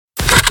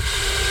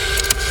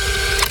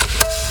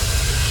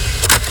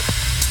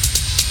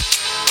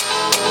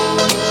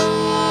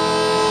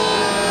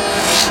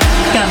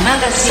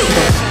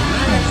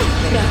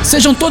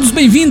Sejam todos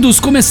bem-vindos,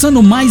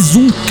 começando mais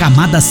um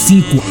Camada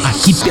 5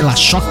 aqui pela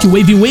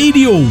Shockwave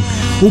Radio,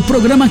 o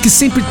programa que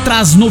sempre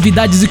traz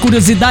novidades e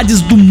curiosidades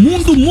do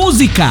mundo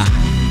música.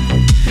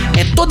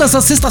 É todas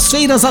as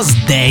sextas-feiras às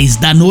 10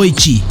 da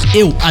noite.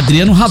 Eu,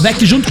 Adriano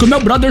Ravec, junto com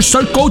meu brother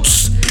Sir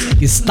Coates,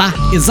 que está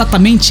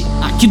exatamente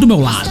aqui do meu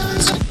lado.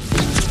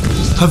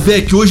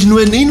 Ravec, hoje não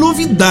é nem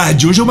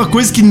novidade, hoje é uma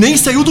coisa que nem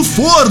saiu do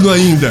forno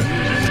ainda.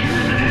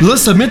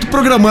 Lançamento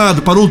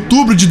programado para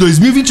outubro de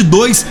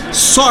 2022,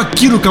 só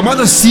aqui no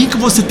Camada 5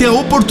 você tem a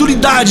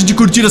oportunidade de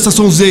curtir essa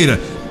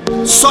sonzeira.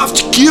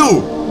 Soft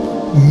Kill,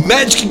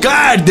 Magic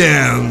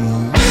Garden.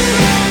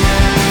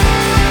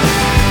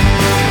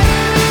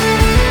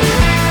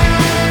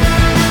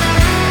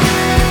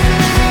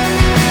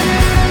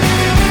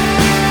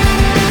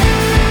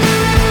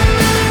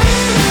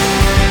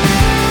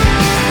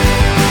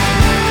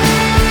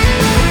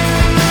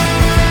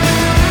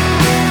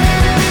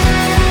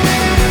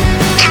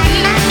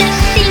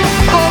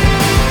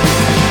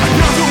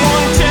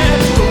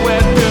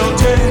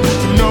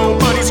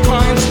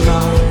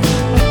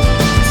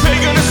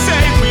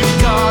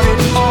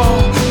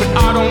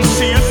 I don't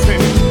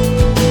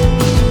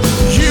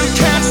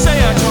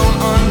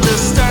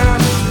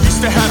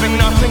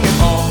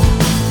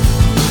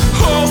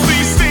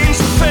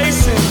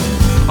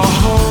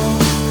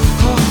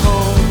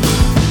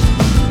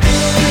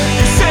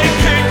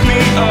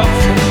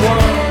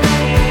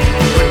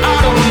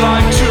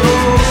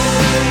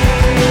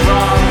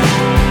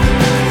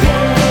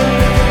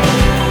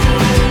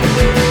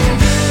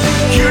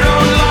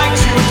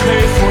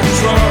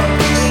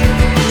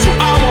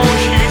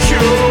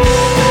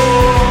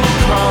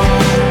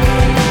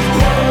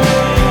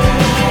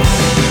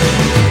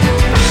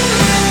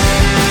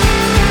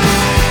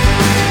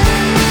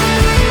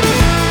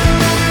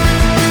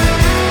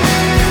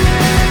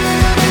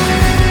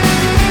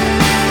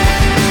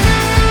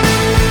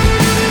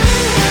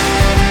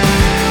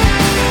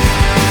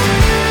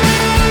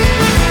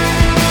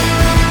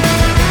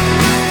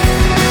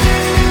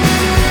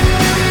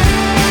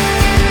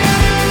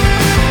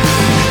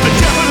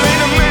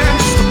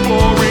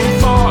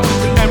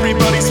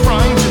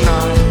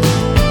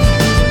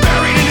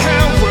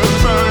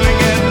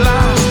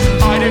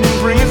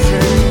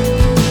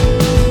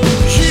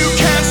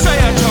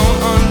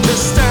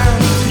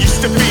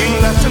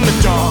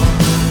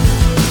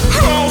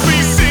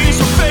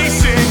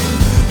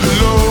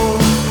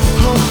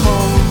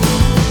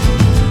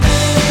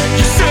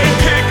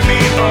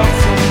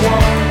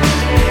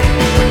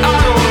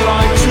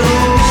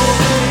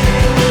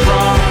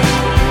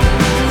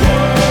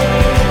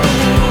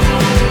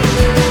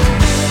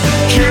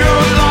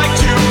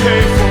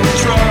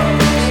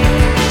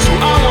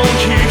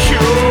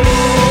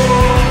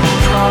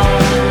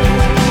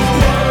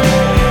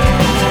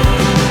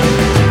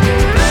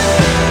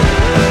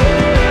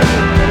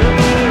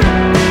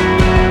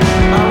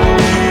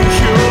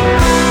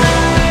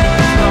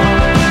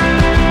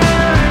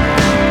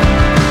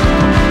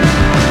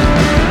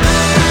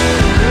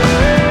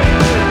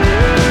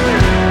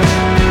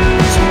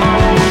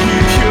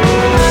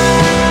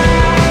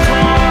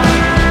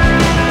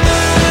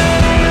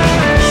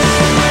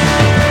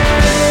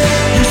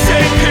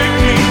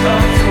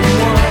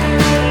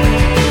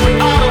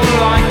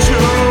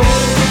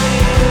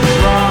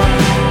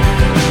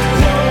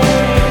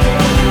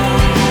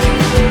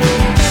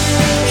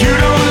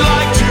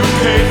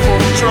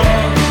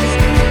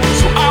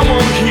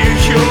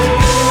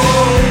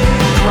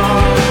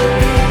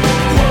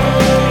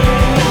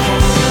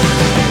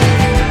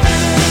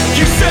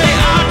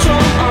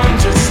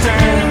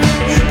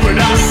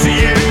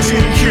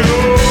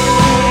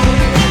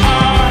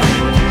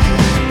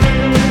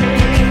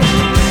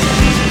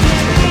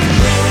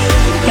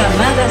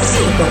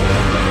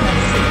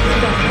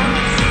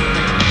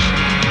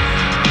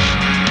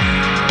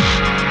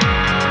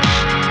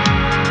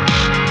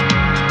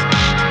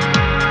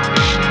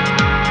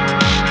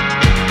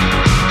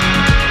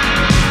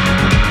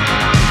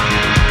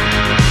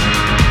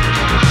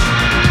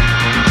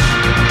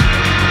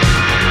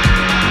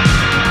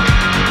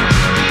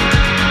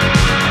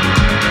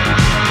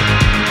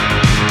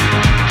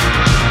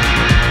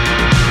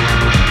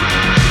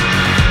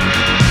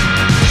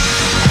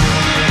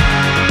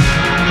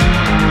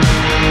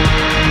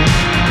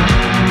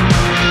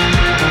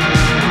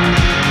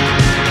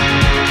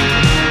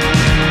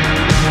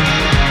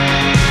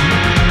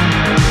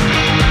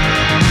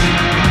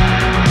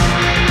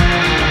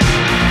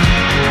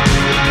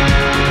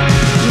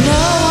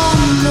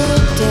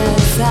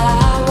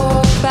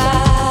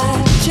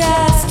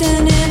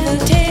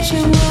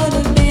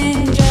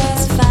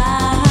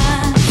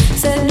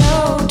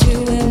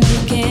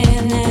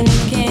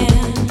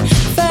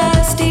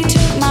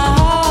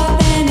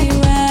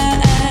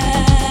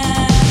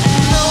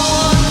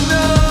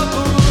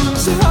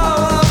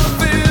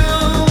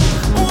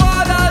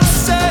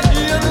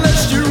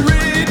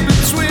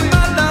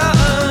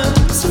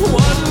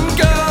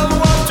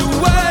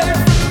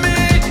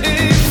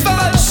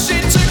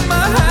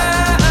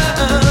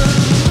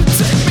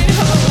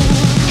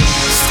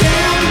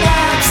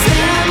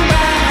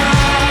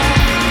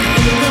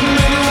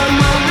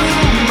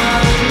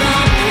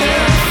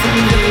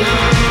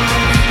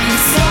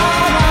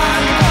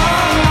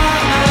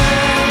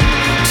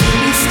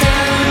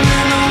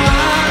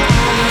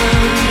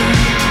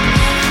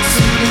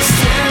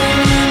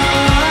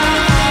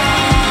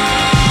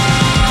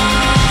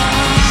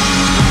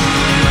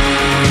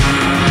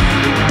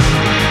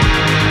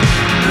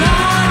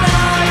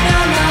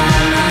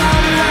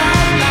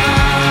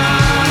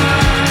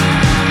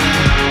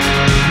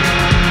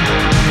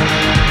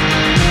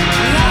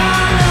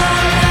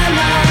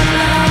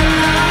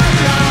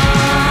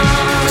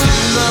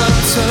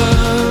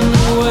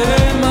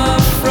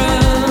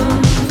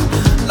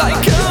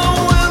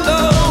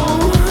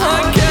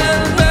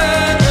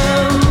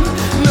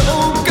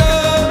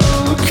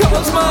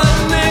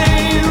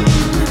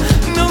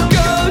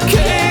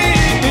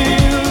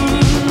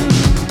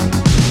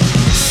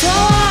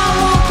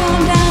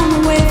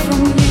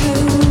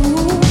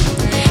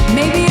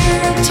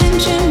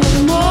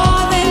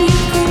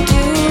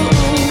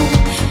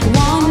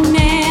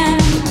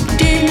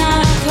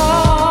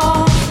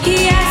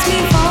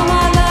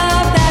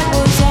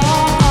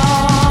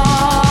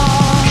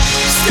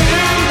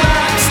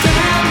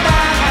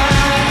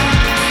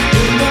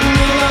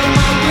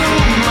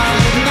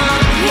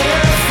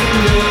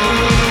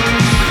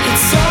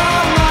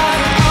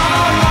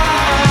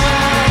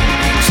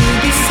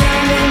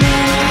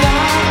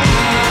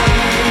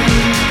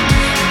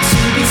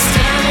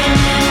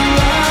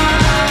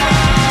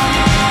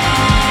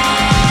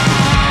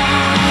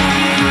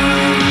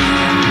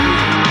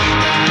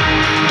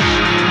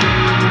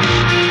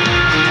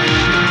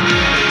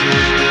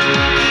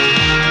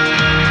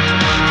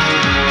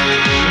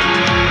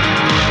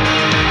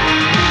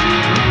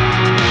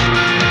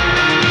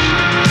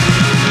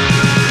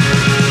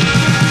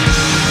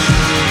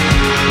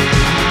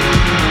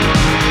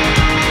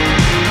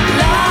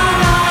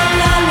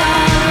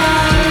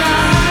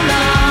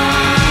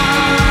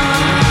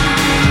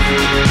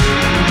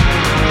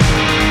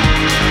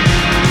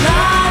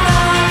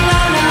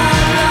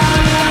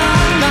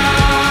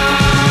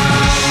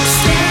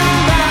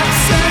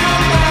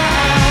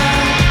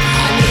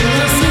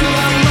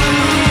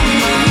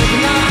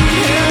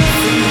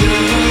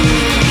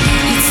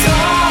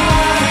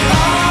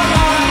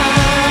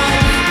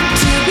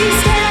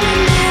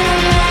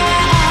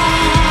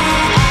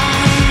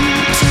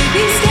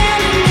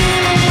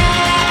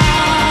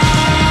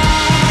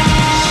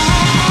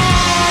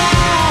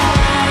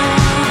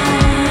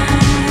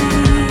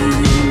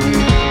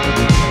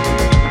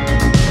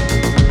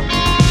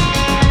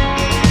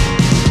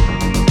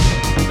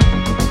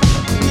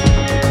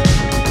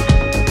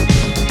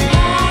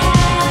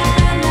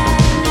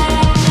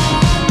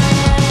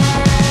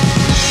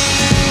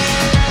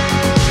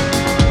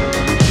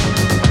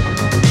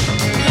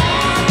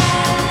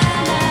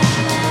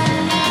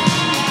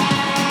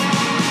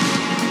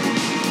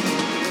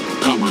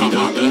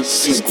Camada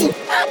 5.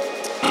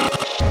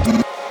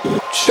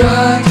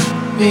 Drag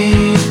me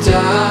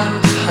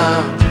down.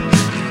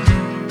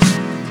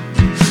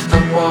 I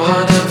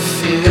wanna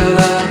feel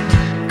that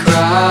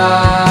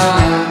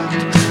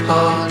grind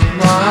on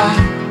my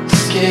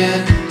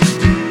skin.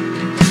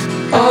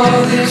 All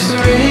these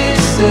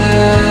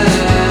reasons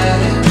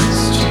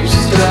to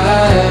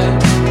stay.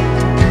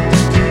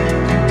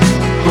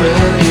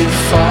 Will you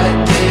fight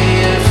me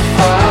if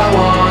I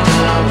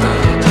wanna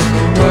run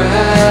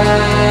away?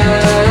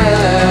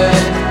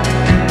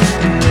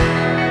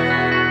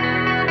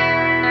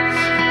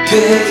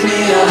 Pick me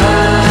up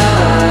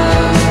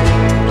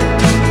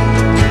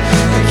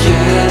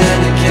again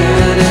and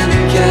again and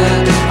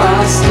again. I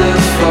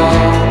still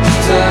fall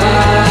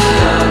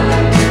down.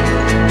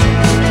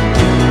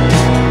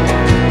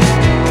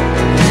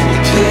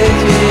 Pick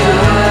me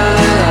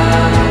up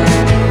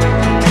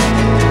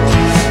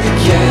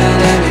again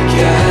and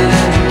again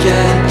and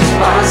again.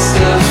 I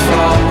still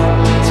fall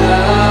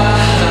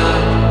down.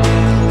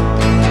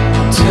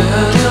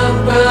 Turn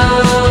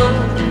around.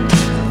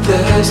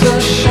 There's a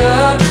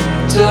shadow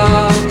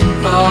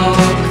of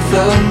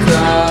the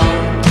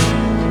ground.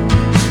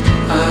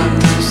 I'm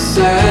the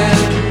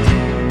same.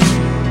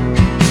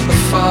 I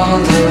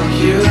follow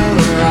you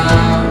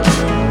around.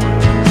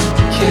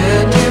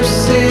 Can you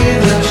see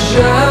the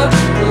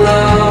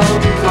shallow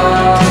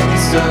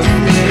parts of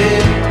me?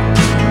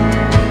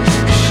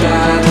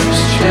 Shadows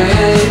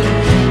change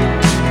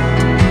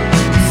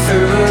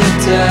through the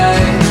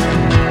day.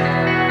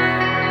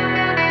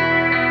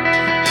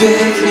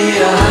 Pick me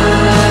up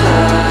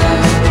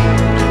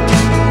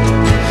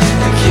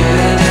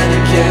again and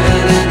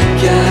again and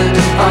again.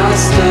 I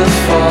still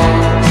fall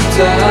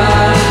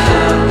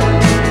down.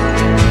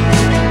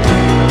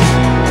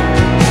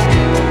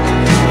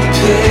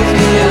 Pick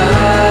me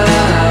up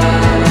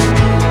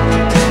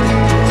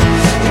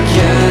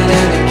again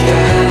and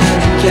again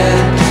and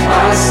again.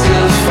 I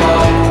still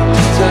fall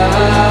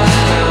down.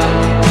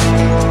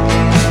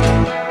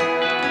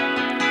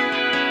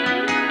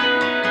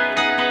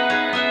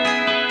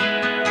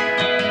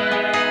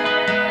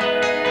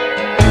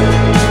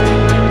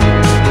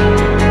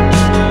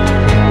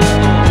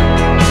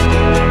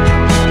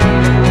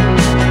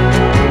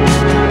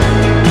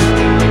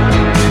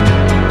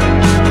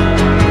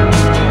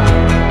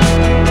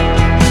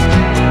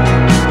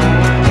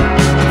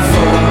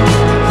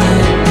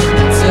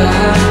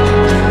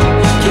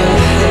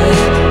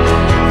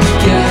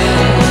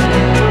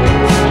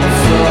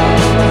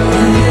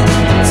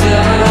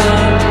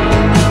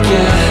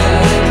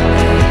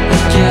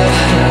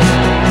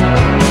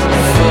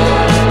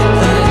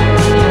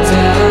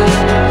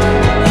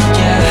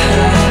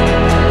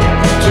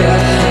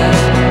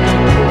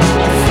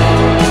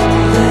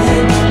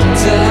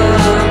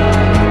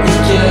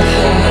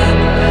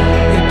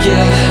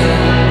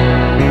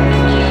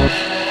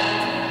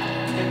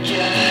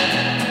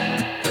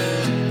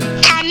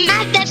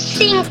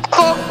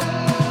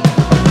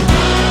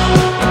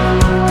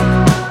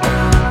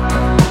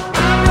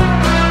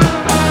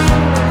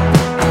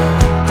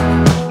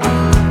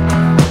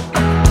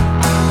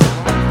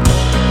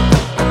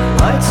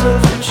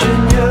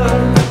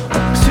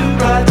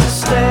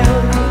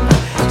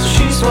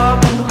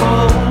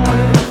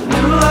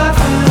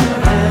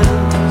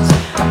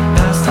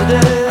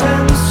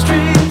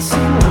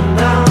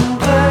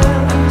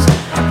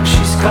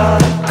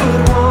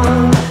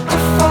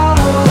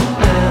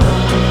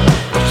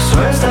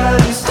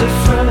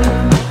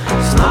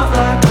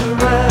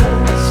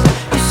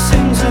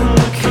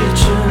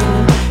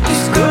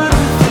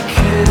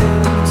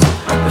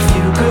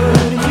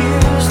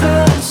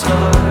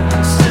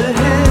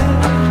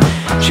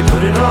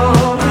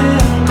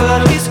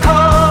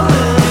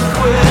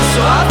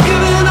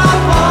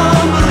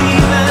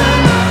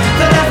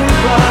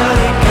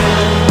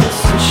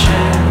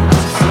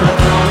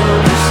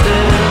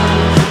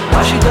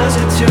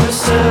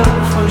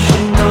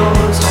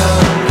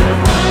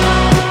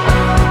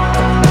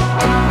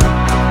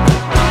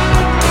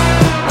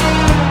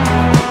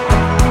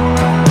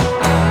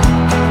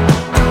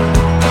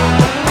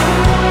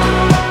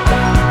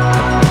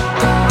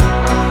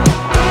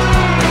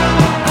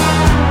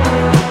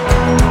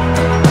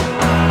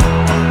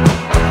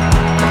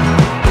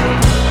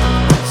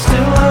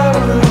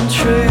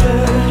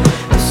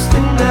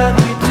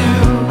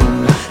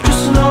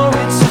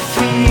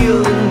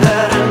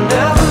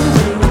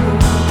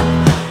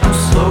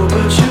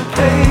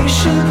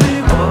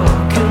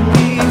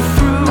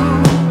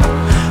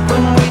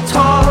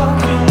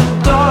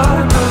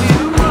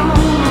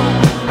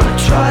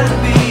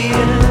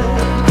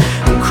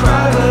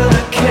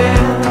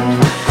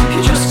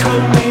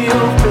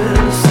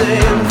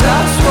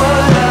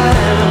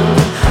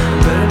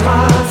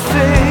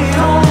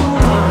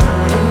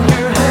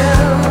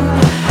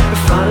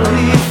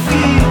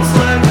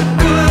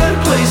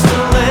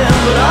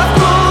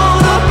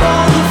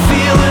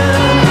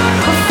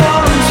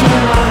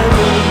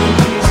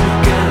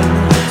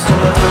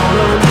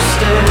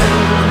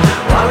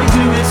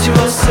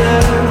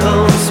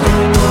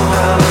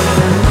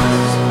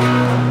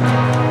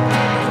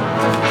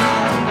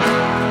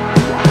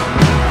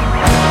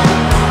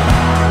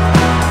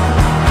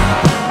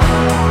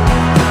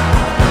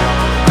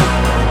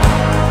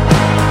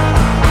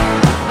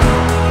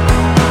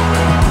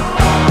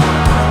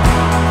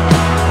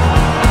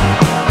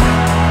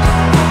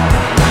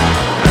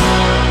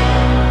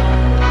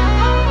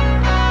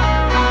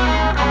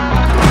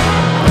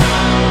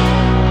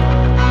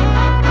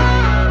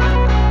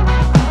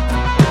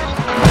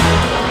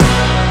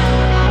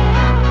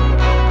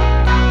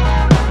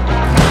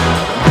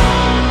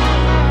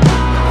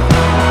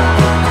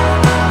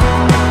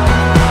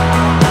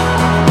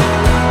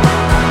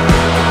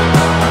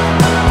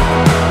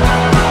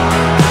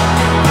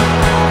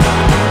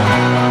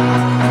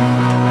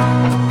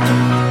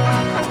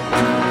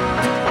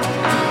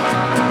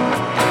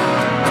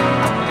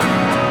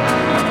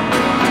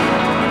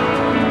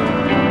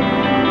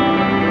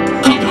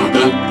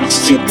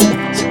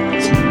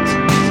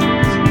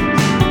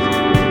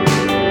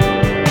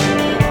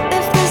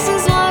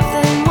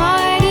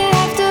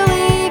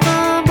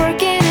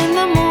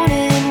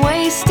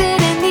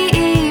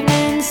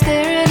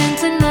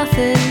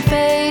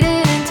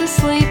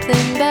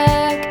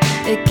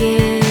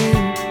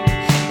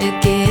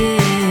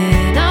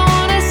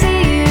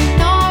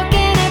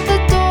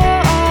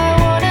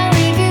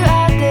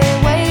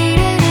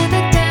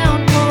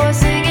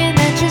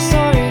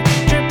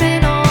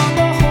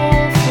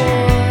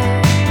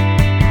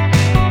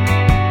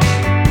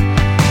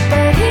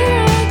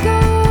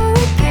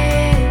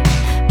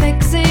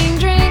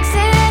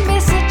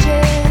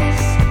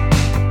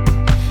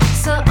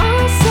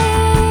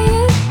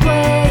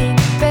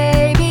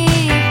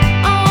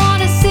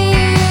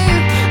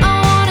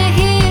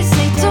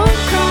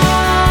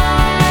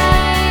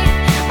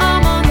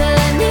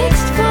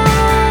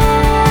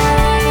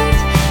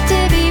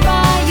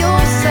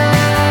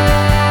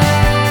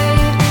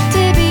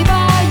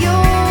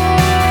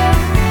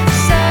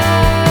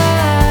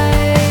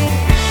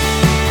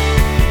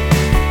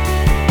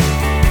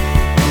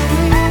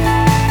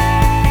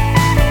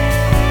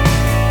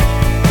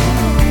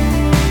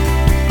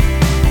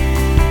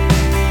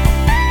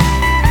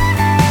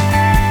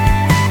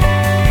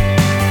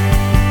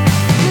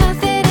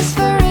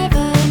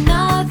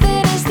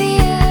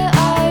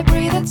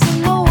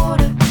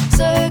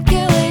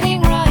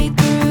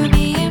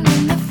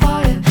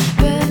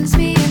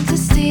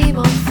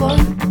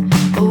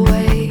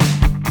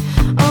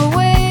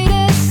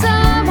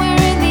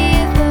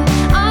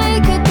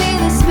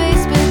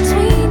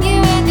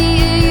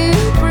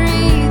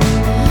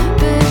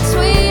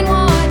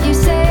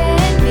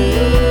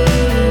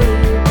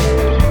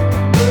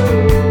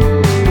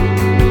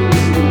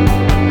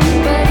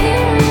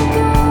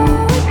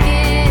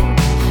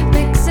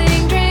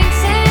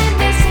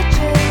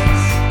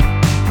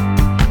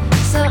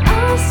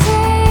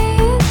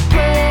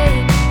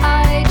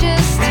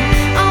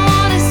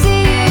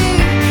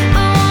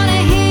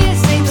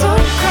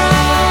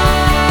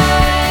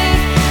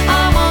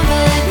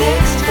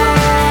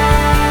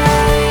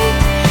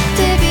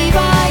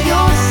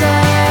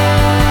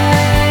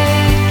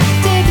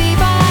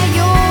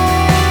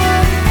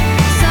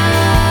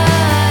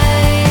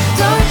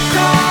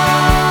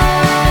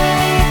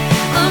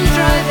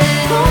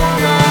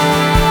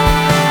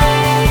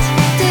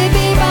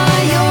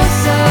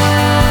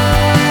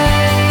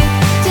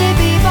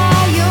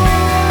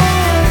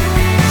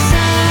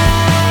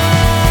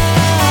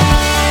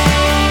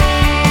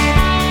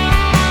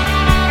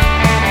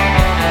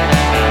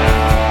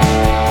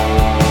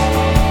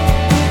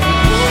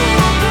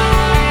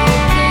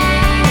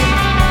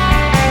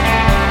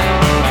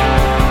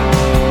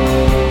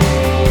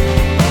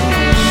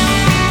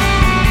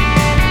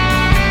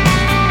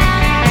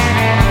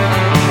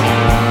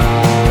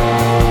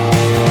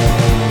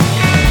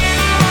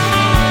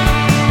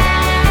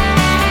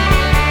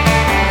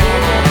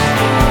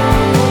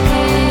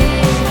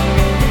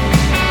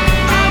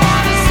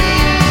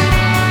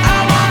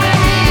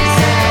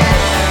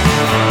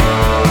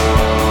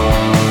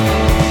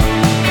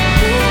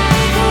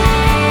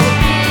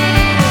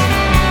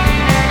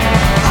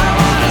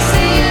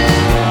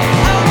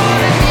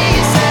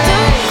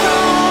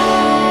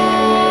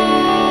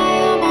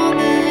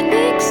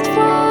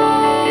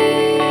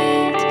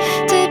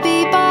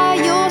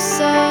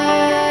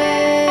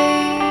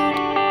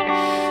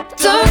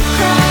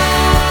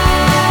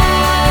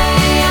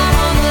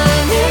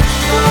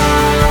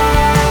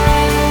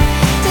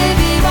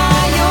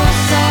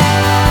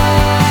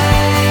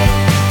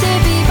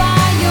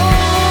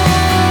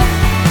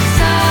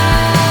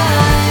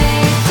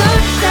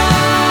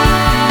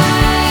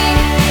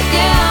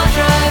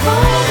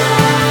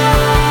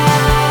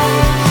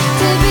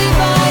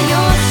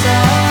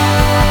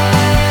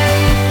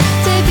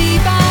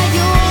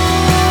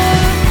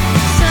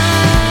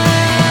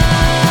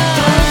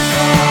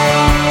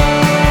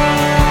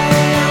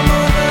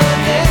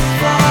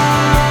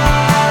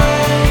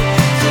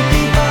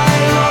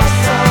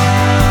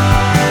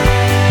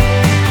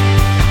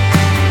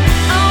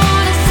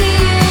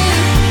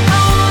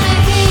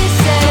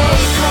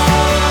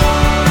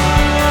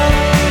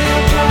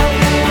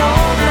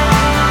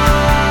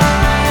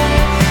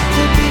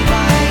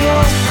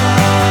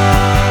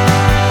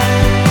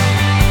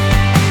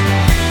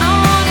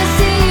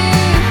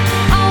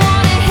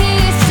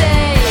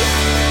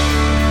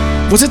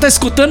 Você tá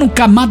escutando o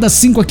Camada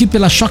 5 aqui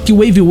pela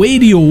Shockwave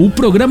Radio, o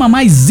programa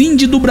mais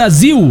indie do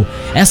Brasil.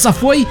 Essa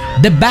foi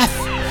The Bath,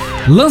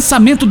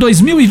 lançamento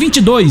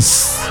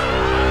 2022.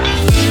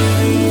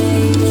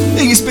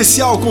 Em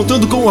especial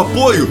contando com o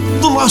apoio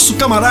do nosso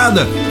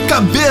camarada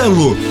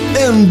Cabelo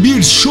and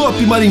Beer Shop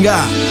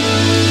Maringá.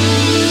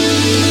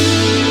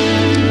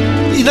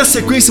 E na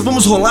sequência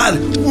vamos rolar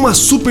uma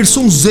super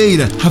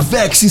sonzeira.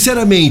 Avec,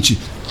 sinceramente,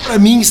 pra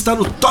mim está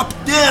no top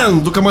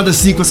 10 do Camada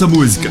 5 essa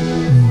música.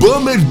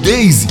 Bummer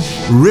Daisy,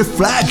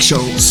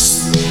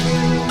 Reflections.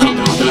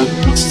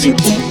 Camada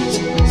 5.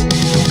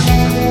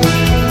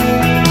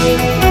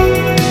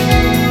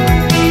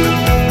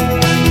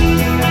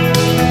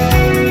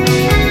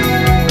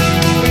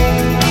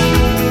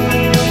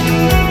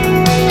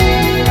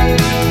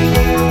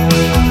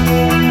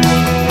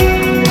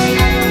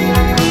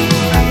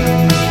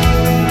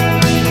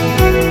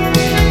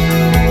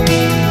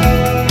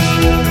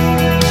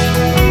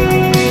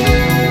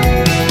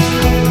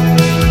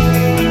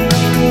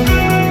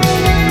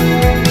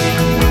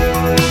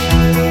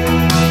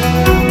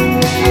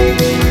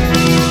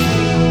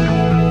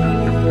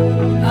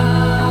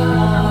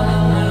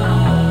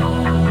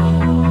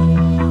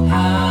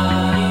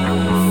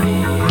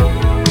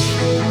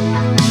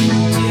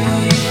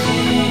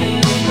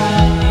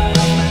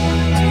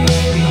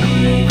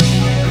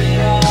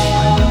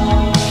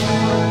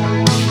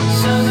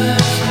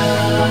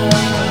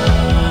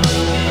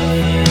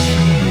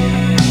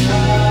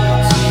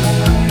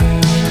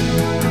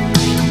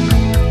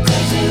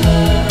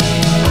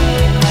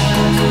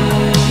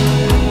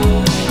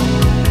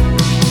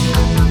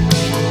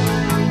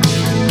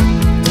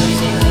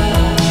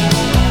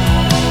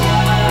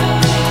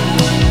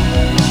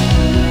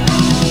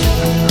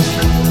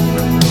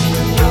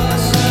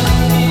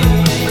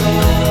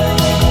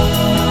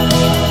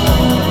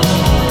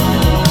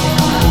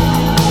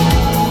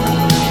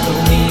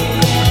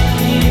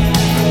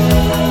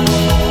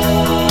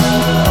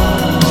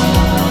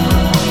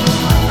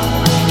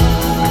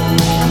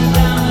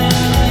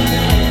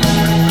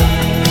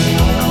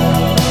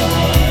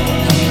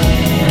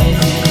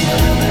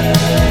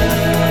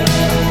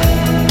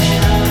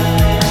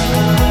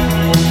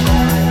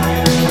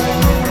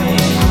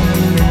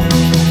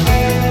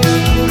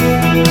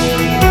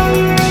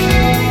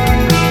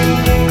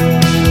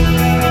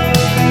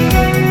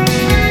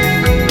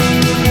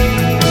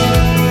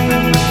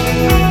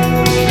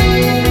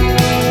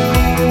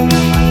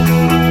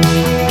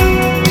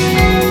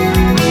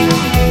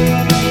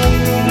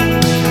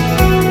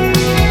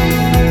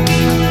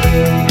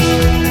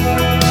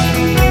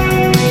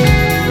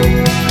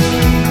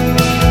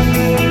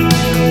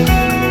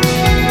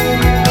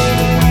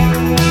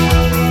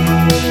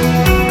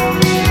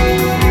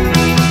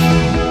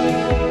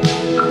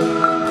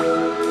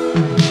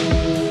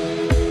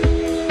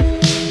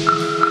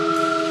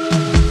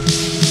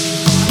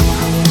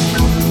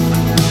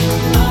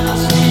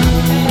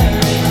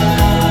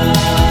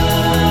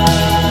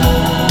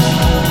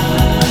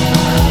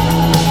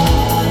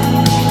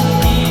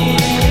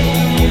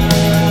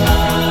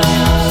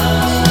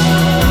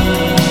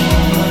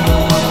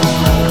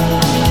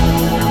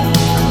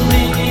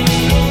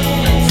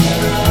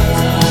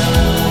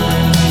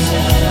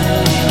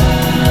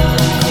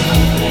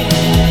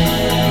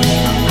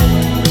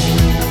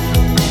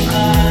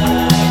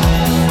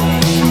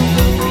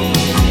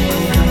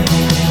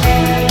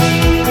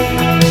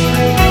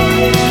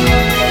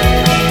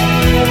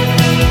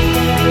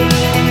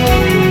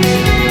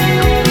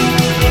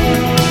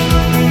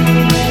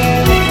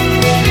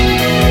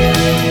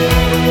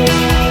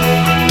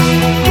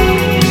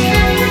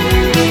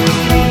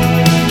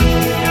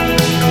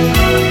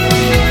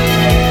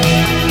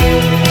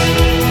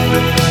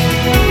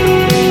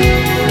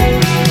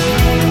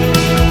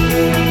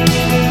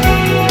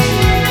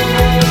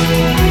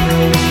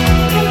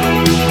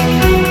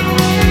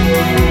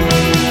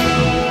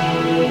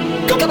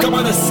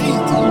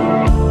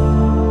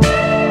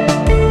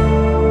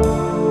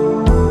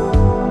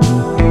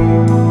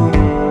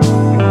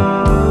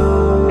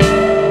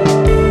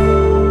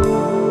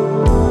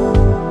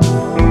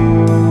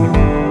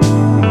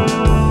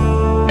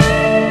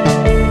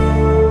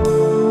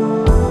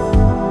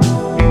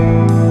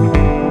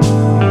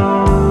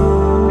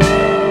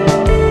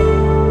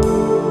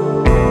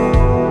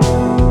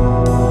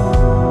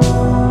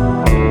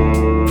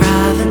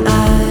 Private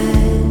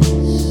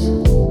eyes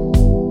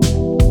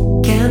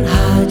can't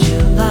hide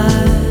your lies.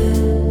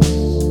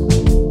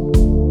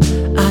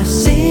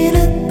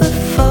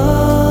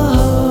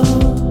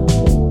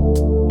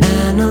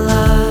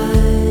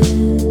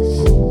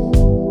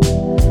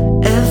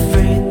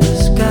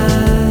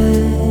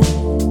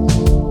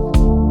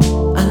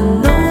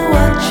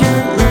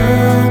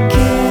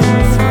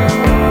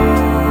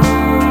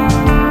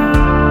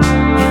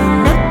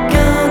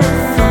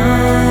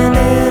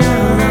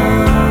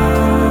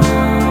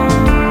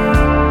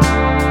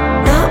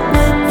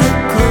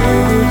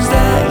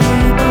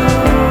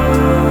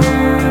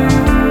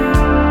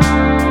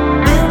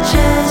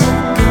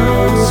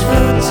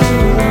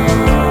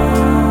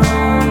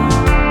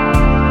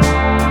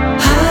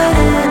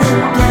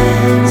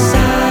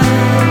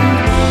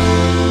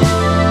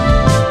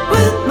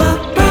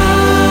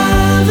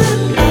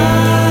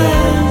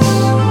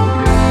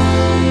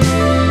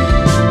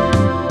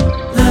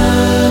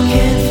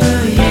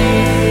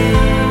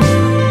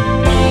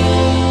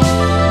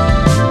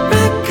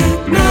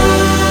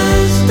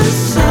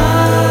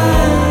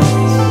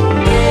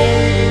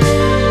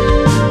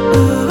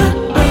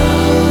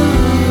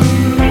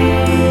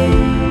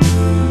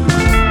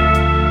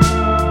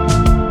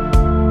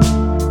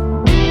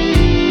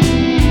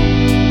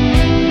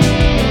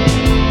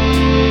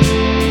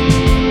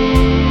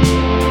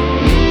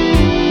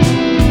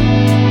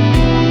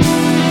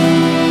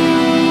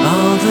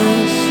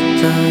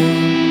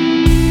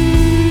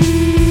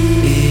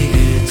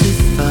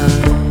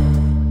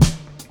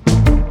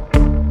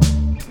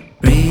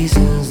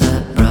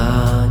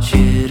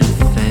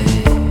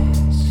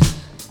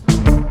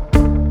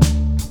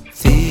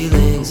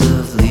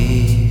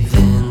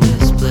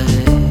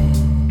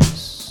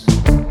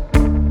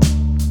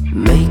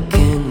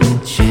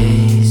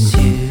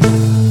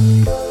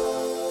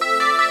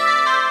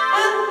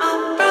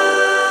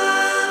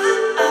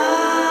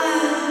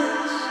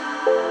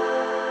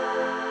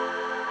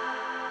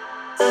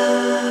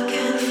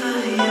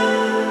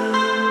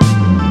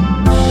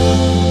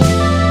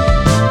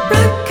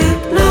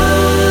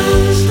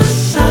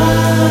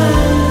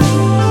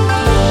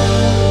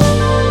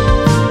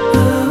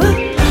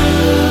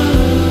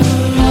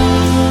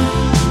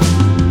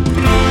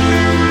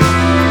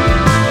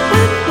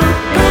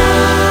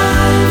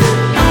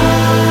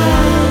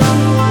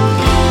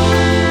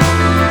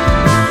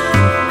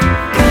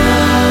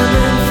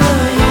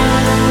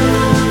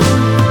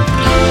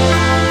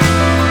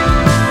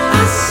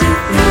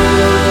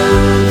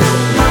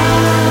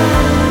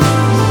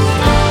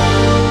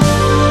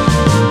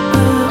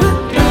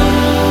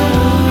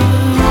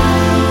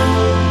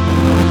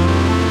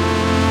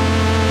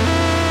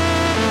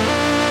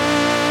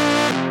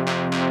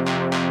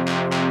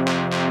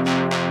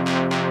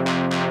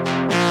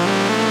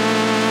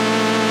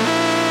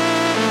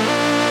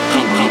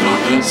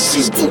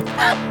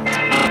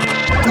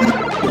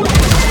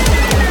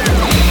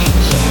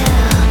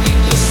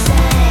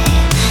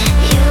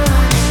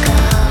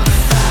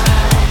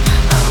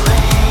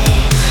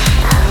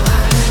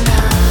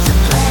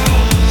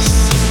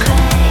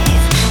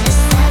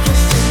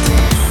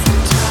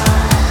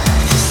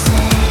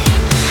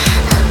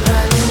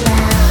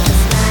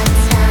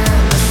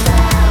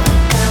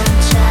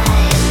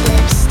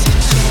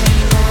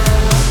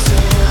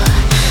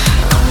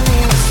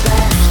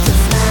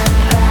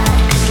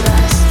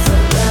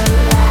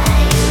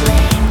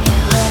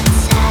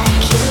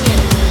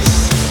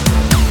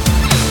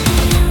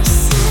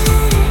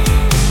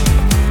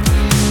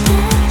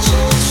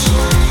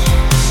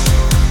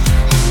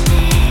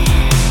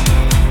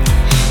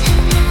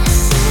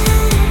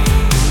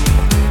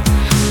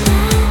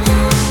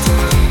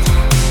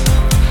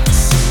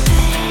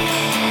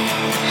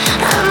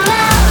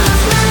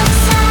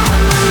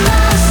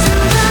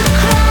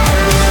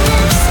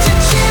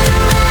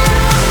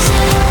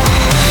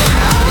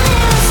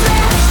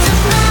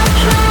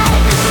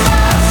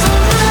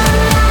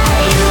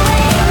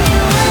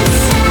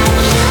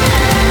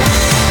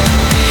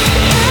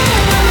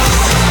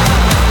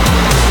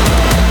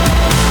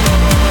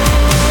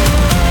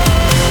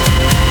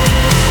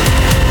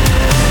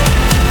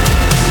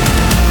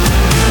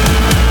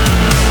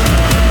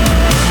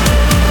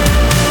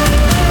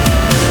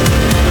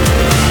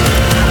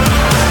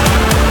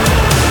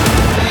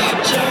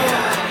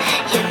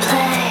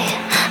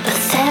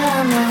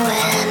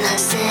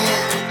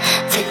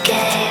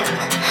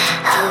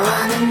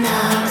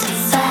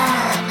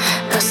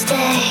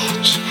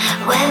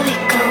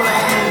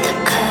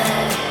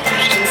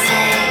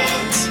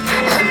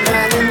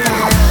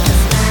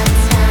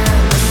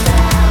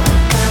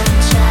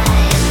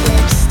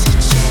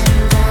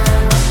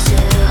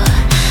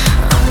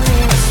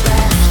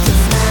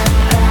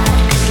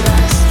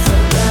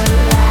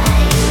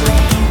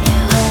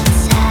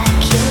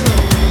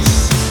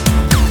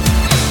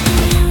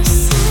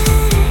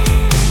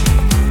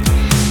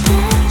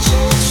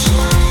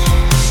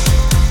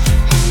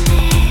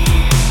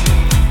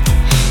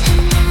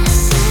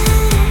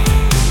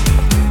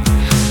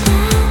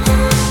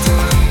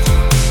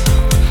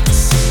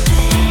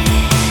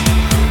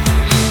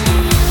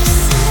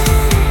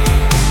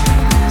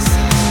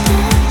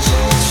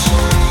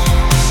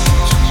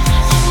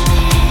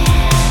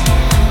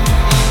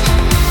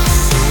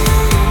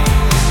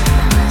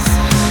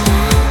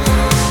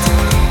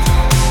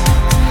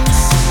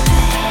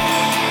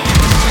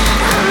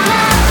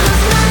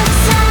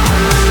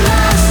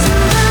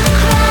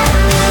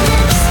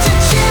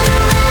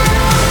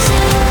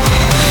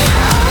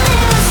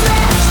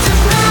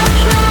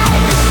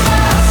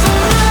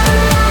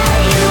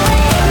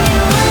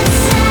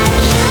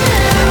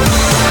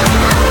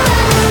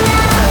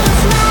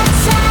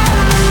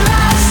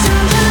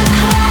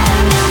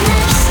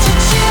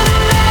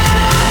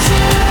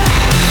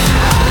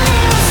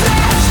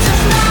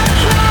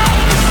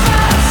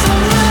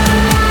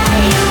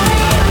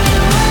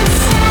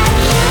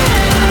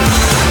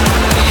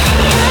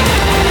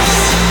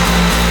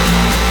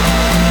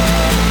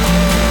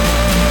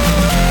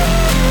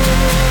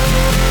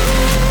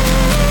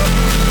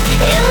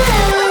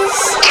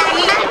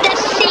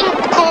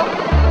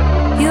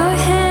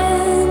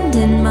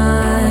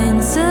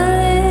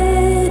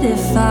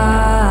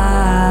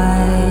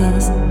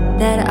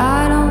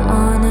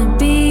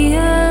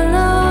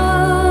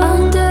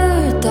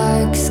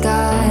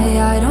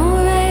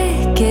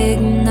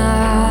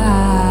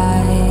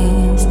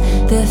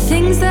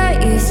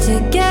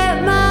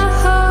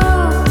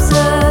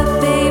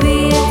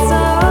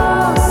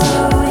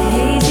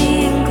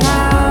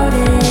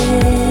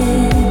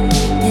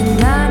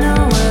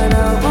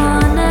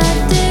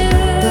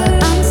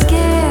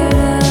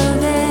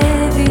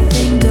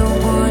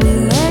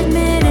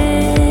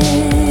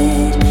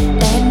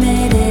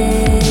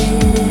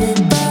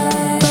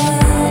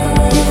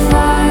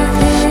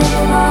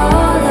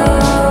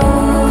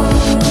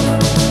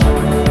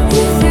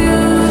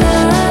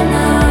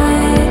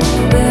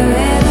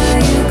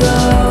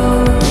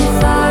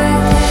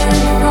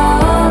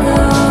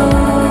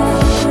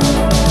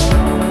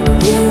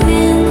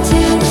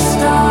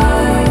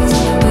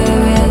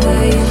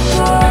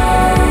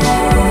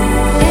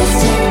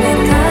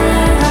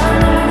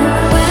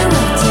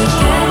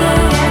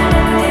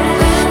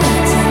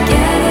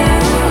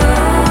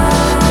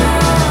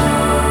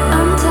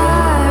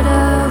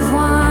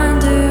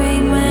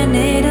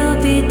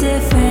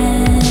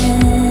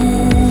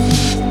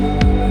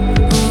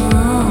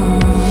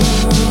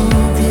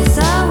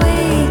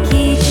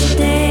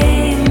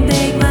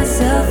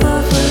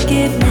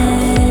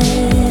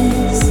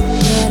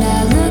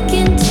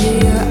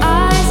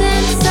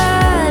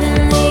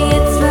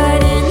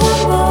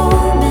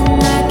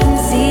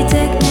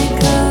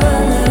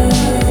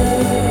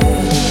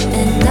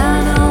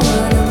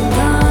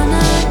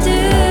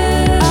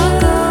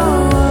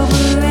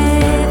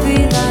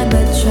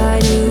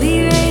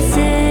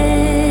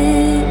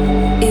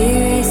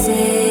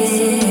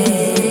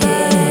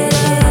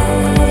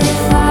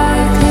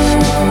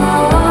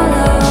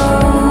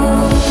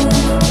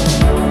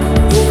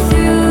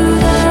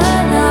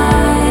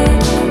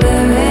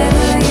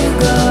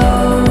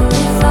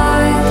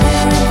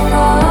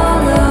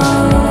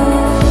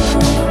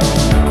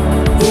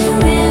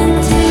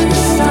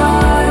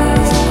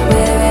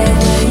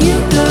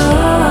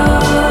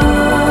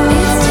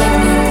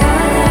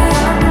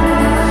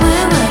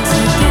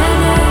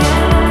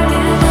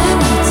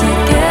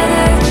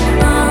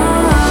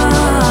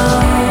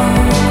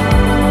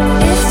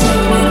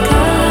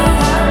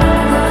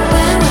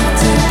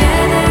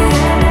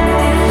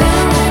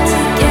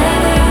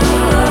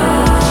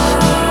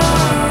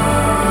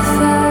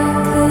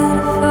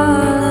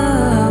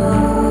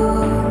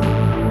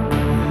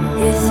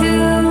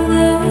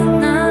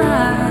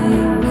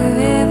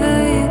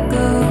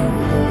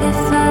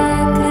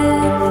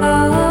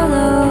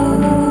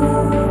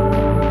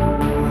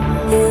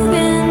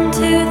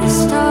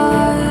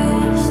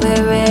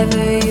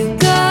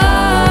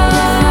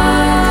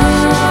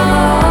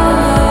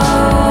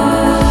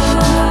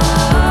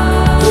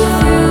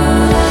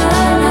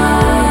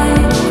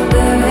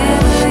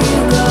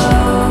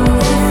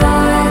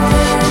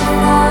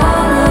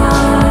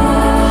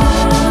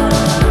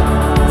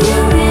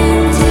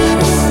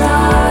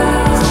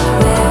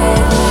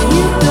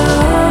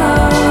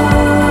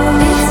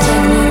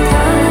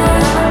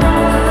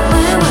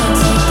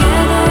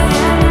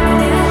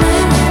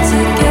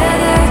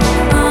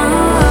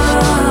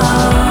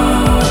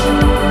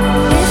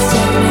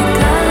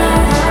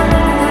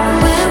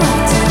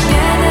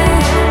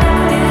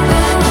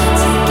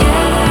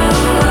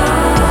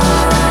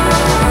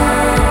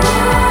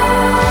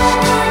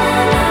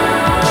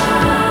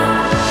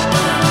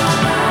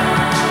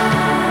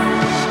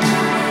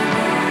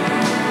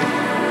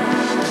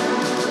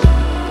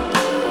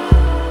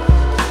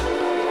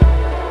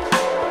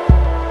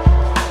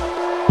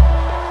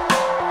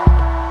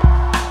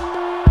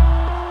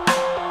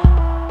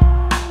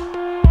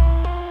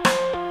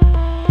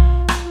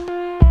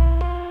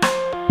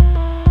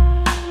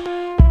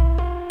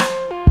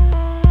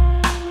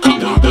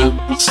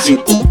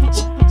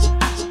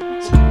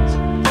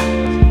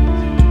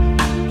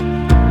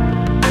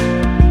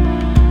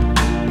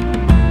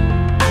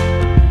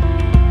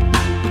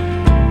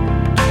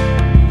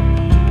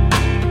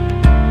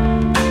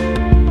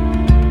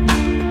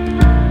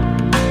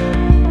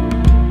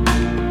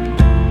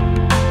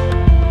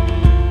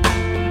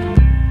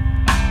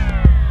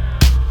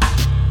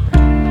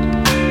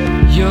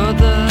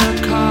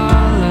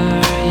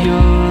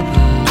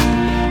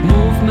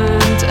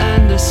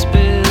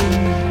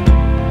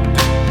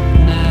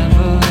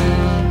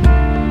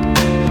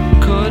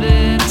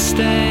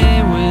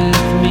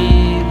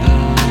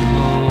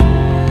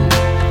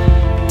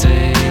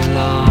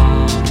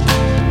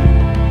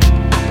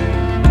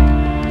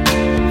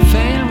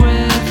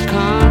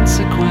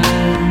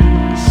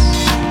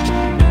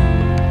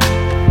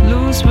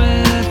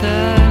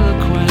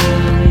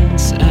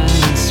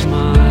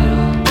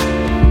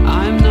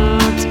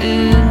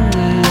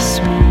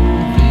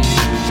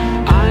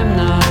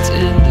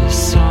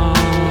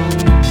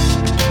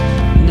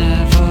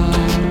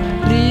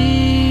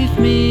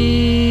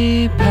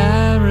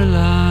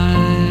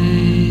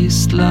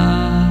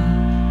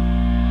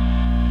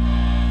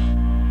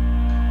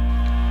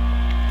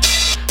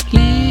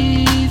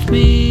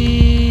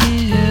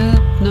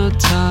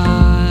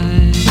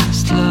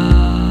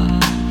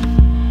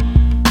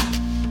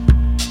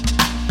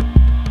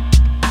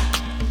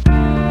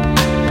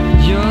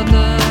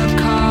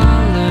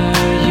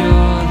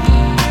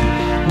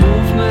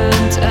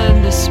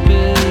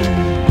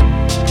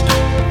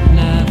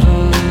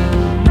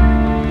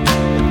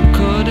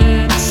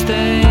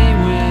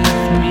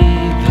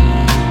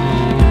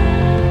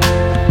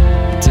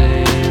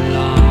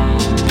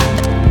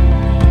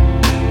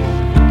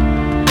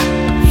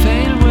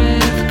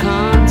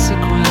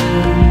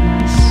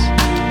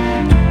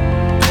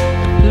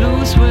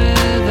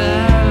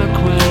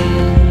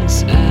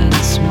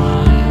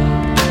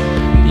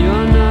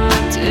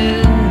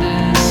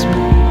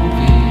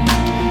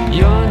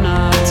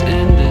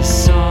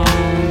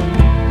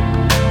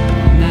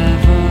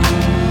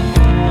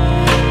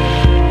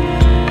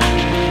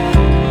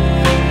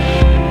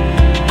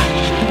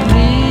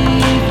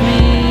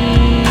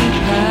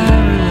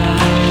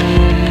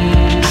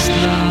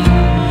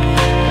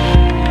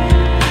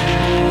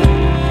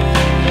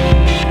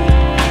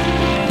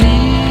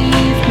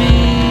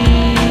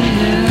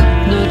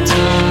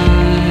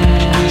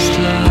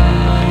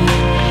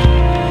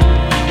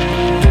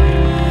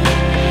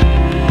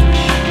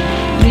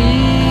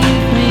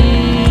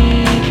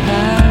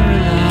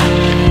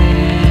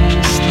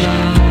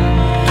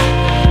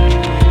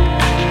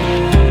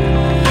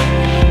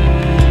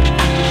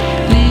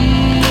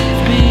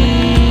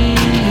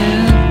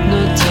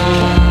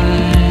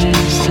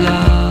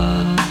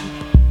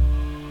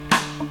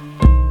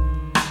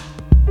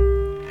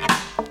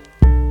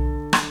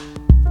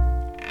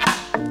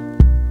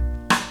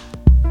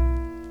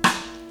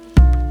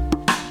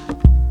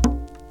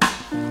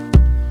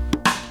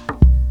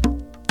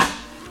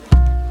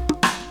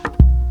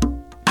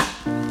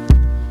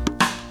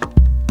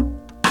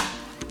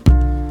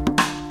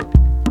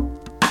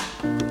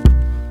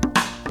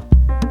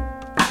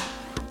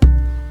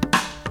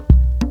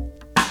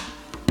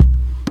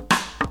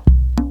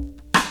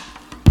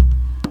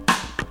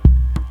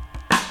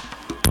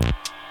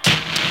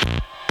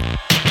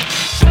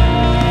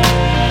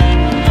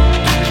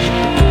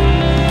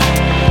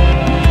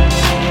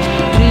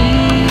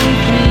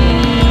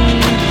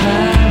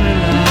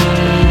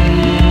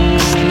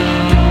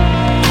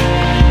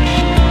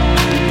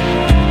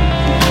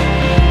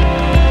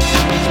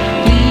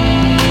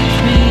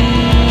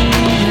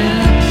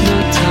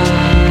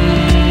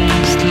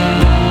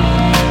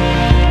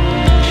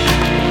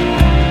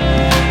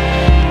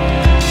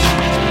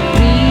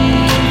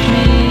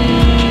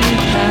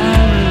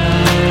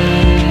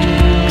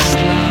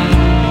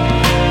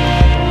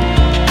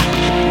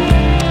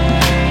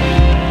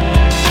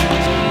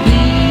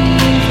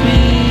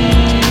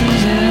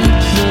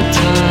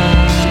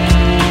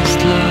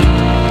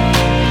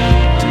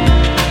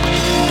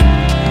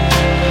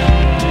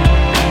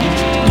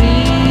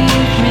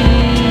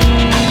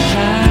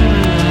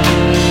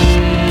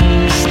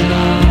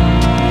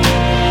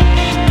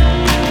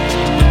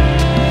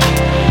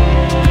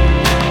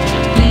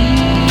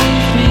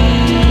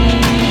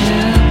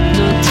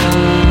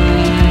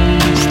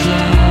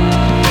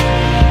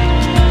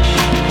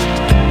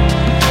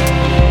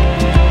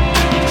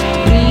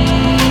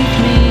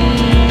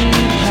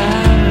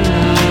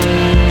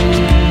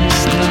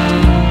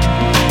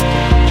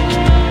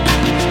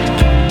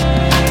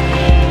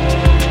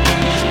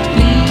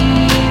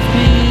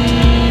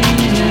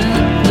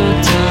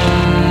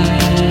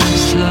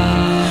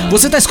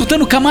 Você tá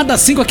escutando Camada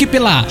 5 aqui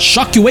pela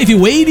Shockwave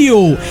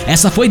Radio.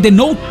 Essa foi The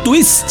No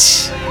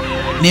Twist,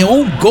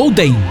 Neon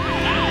Golden.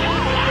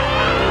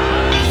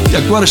 E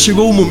agora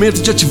chegou o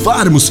momento de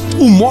ativarmos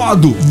o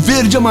modo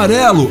verde e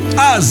amarelo,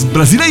 as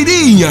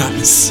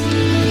brasileirinhas,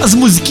 as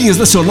musiquinhas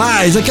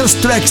nacionais, aquelas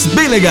tracks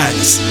bem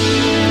legais.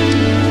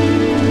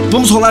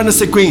 Vamos rolar na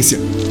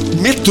sequência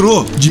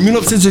Metrô, de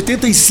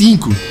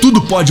 1985, Tudo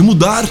Pode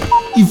Mudar,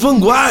 e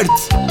Vanguard,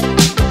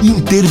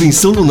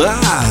 Intervenção Lunar.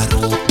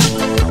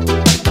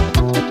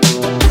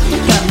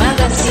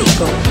 Camada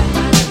 5.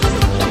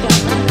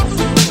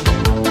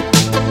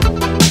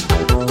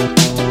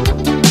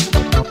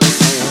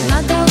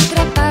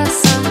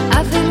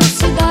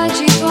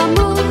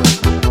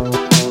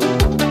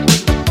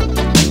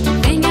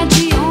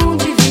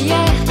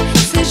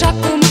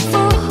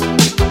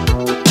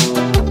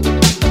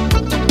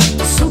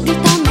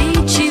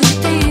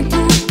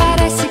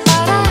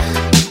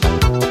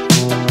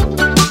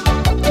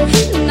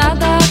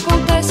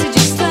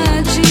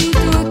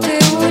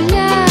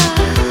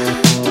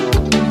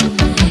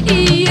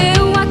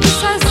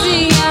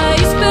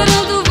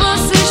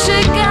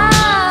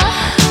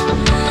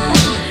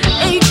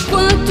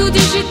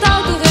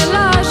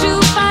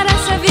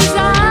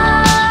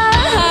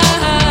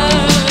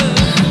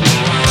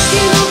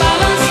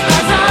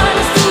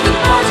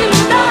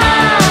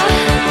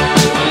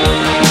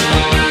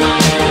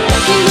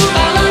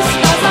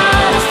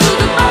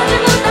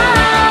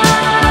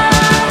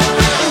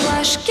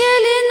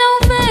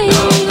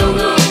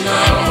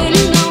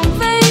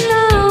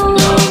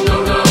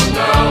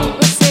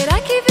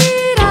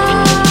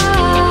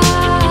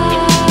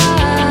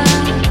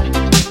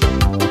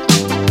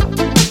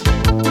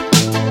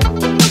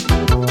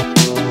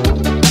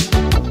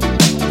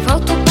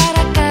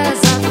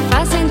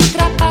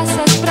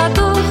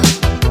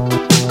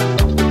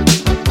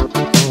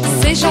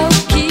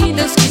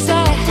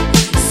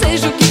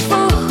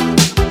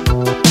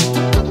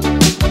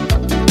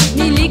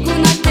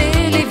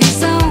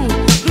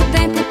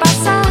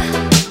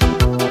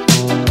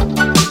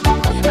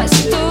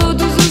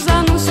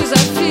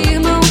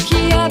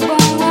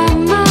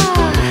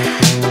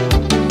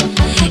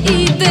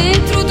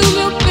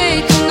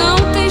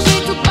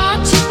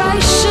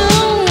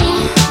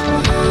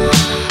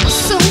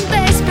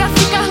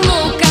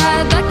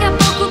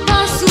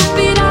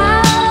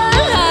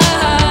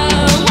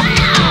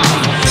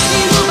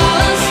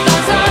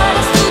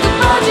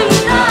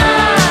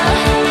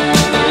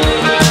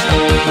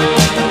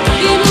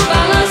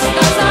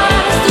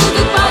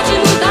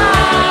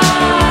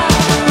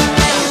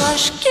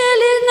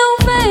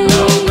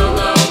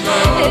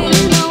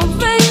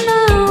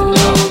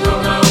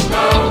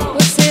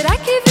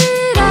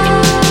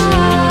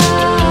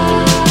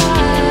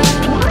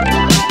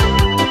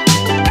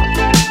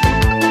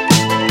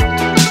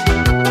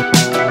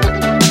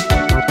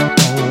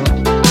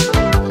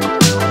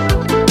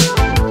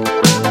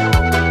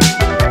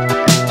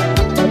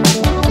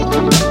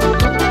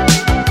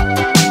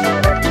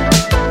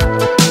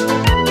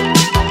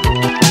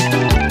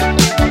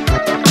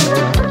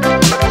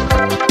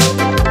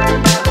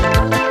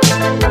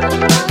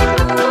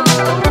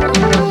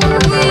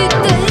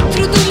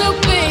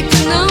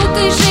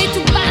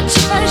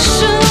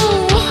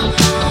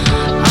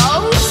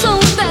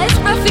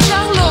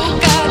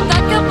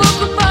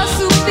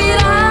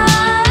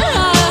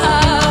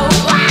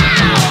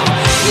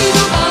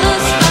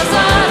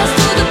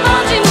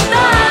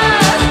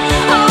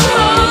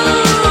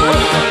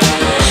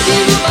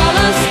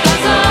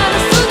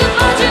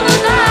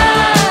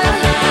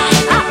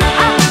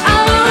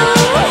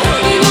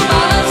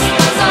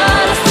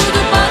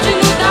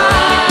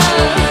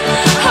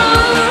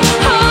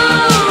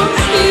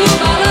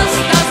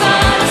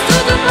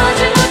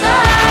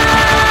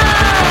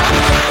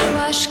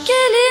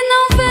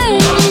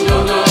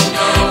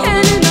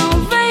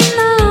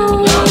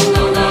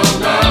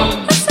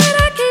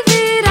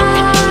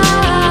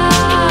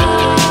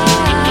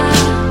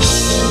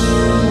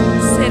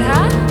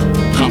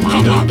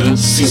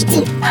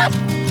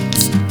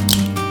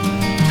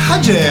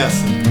 Rádio é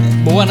essa?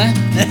 Boa, né?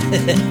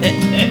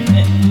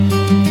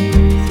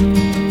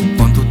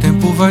 Quanto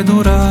tempo vai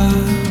durar?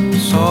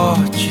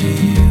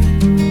 Sorte.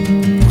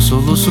 O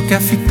soluço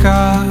quer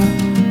ficar,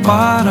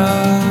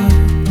 parar.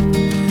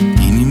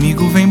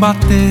 Inimigo vem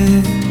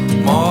bater,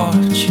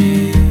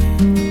 morte.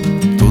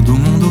 Todo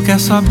mundo quer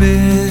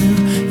saber,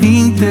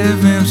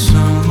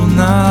 intervenção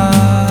lunar.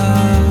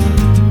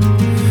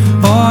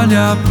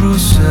 Olha pro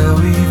céu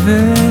e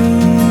vê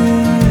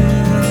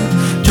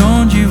de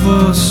onde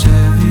você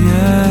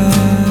vier.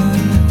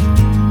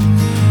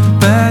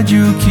 Pede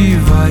o que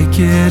vai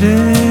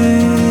querer.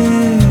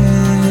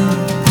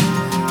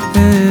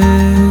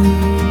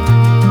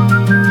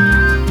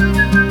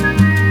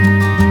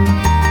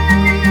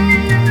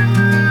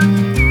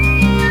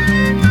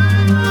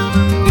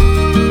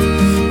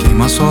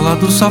 Queima a sola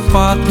do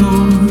sapato,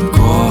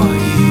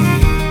 corre.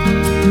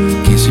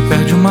 Quem se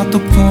perde o mato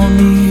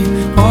come,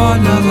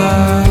 olha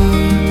lá.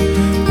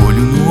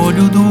 Olho no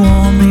olho do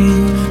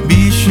homem,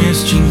 bicho em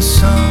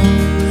extinção.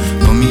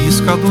 Não me risco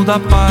rabiscado da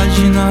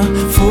página,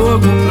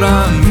 fogo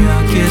pra me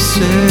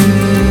aquecer.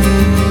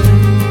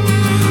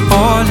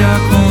 Olha a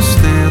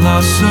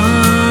constelação,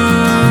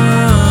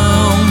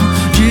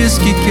 diz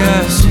que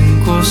quer se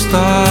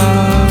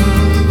encostar.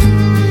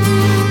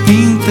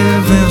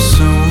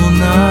 Intervenção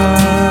lunar.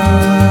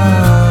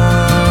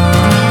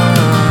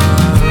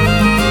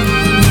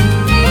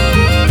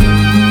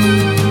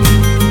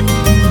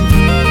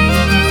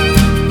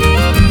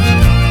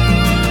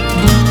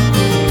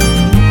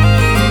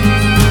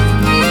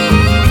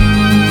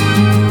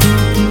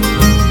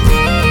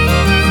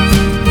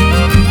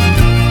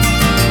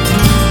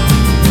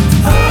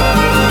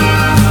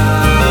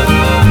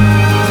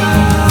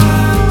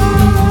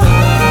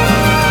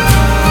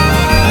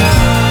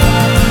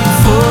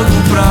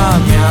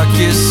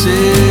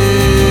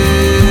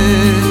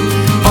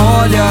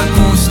 Olha a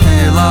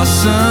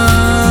constelação,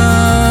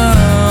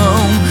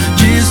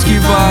 diz que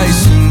vai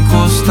se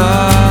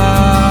encostar.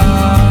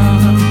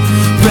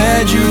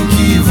 Pede o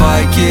que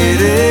vai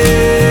querer,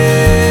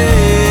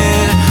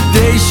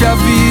 deixa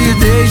vir,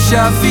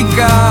 deixa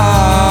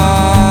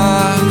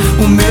ficar.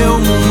 O meu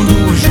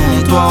mundo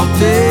junto ao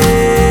teu,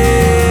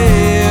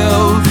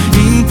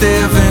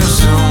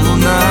 intervenção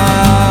lunar.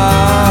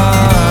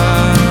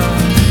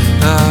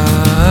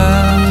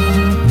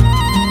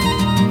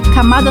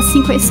 Camada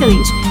 5 é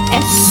excelente,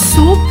 é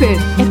super,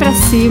 é pra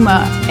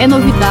cima, é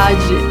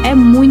novidade, é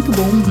muito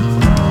bom.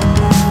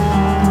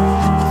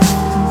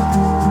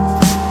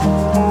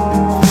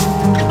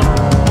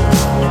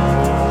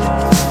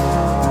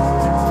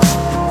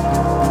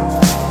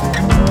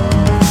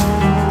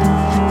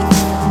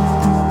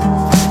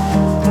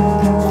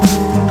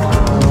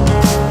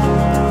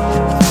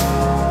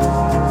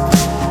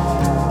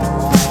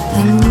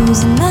 I'm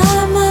losing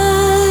my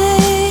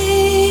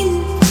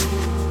mind,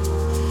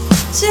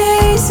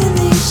 chasing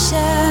these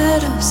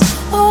shadows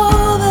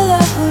over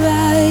the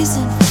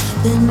horizon.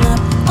 Been up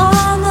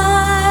all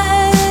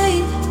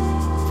night,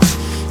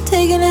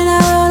 taking it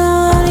out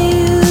on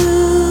you.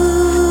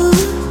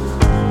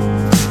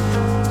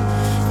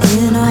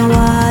 In our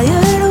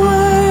wired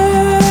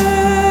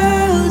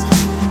world,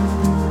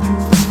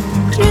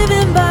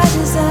 driven by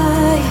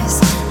desires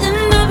that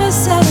never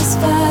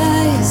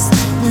satisfy us.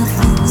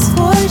 Nothing's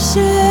for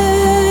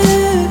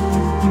sure.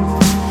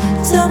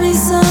 Tell me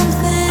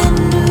something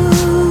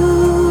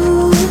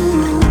new.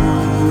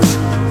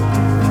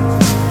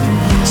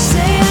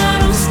 Say I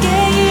don't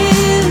scare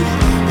you,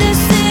 this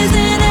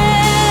isn't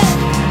it.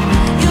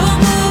 You'll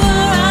move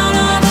around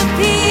all the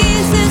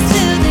pieces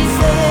till they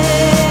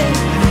fit.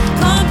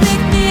 Come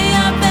pick me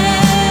up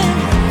and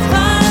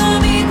follow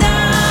me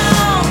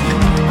down.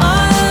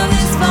 All of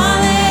this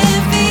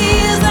falling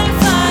feels like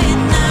fire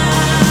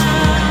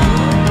now.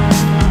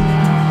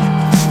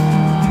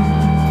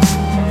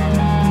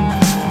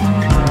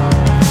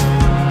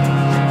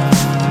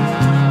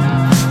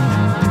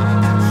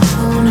 I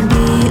wanna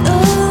be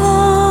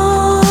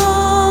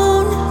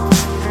alone,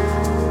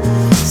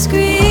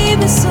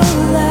 screaming so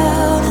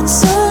loud and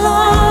so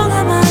long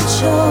I might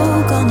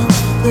choke on it,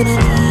 but I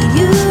need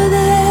you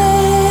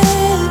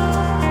there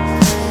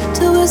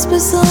to whisper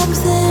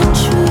something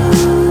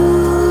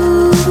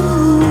true.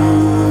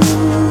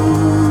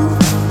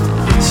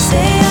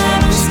 Say I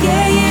don't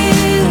scare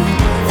you,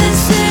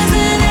 this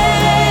isn't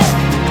it.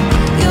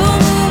 You'll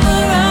move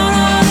around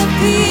all the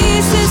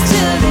pieces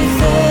till they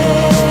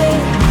fit.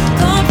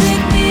 Come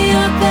pick me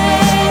up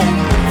and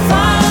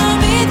follow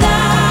me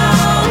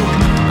down.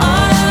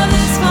 All of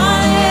this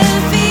falling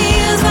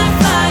feels like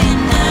fire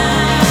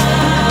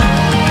now.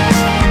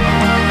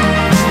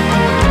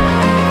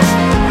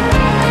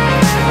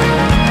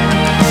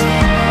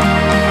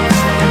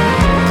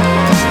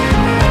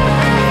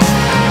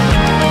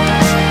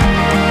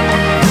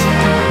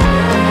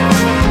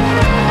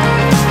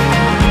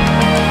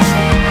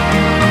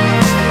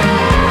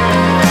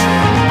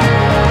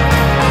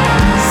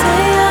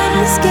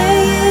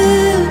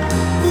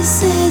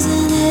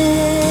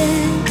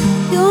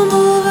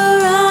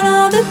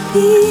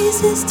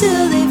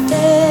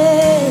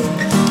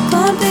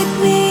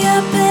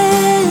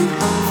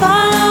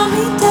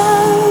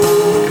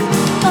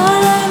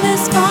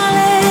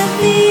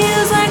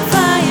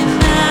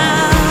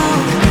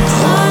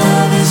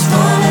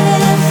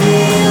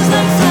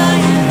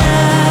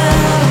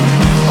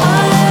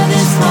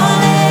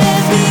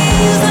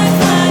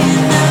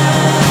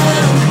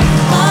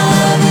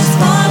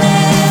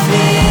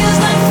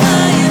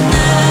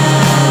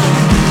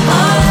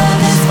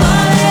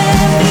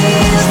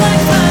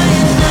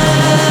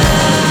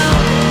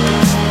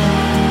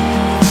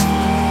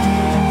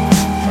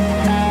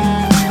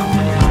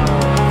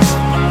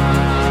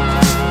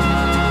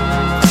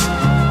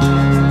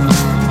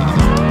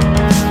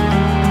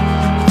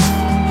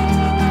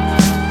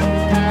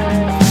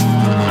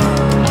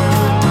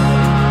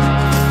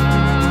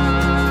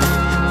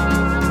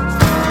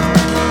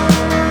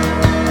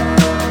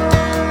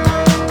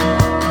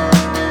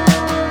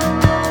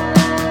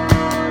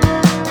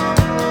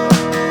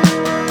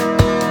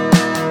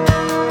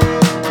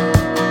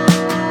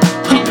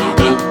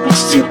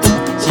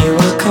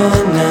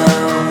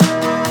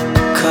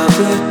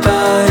 stood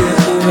by your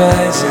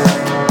horizon,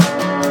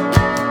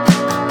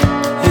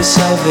 your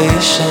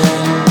salvation,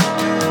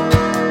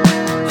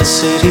 a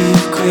city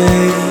of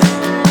gray.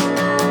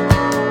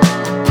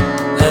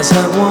 As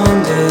I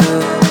wander,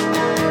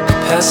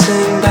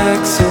 passing back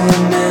through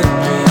a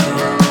memory,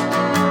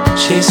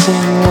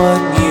 chasing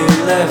what you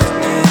left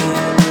me,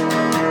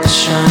 the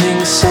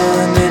shining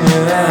sun in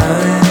your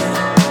eye,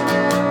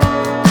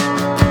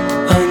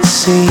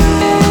 unseen.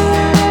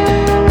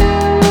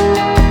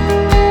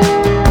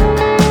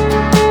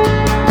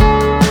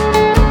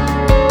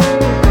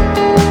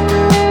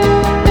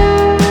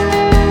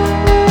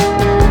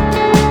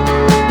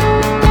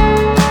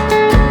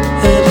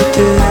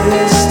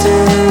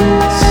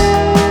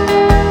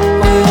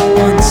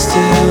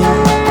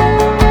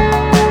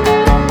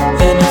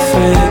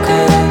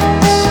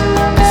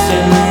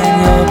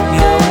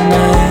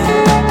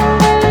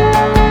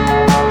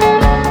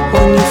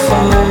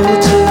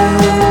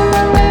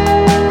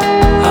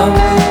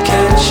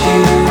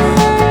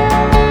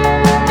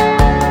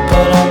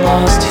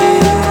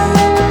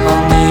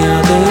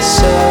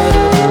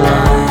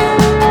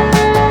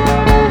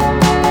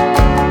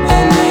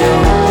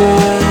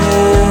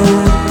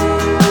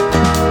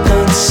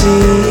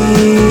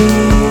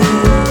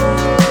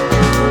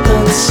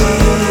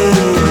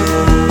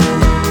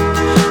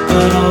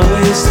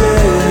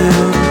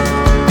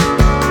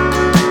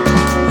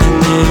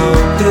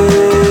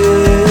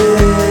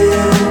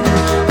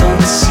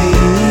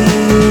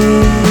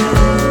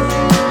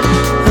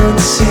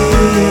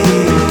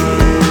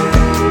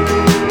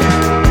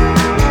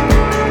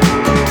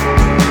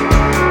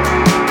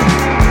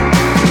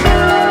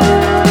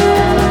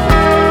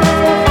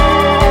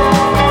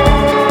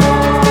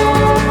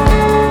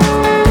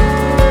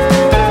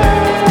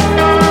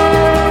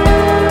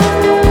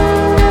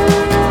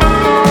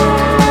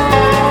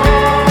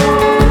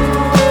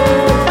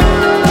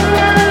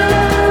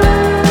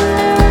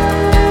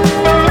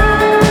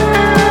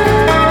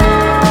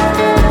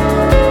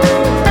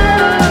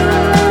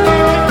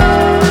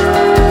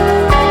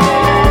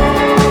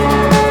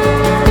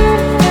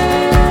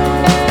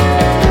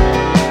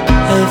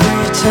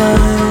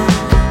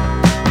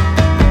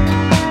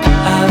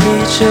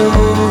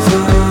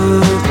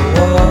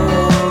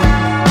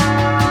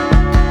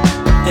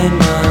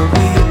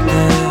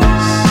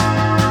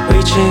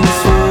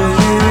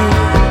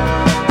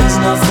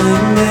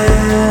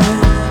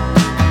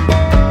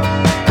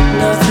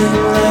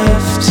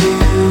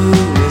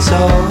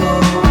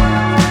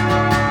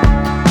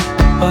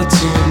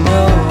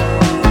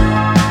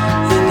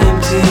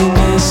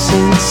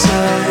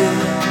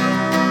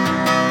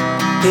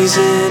 These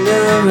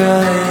inner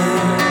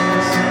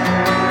eyes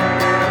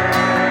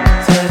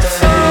that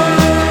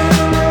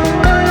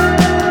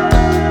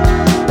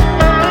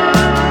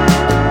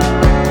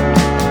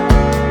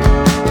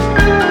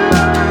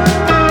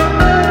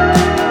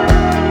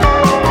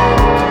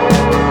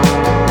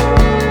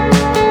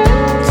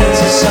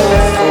there's a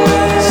soft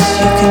voice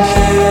you can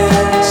hear,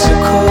 so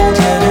cold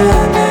yet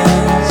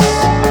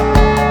earnest.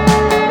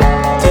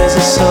 There's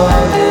a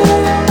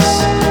solace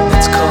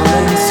that's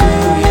calling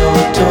through your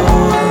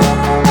door.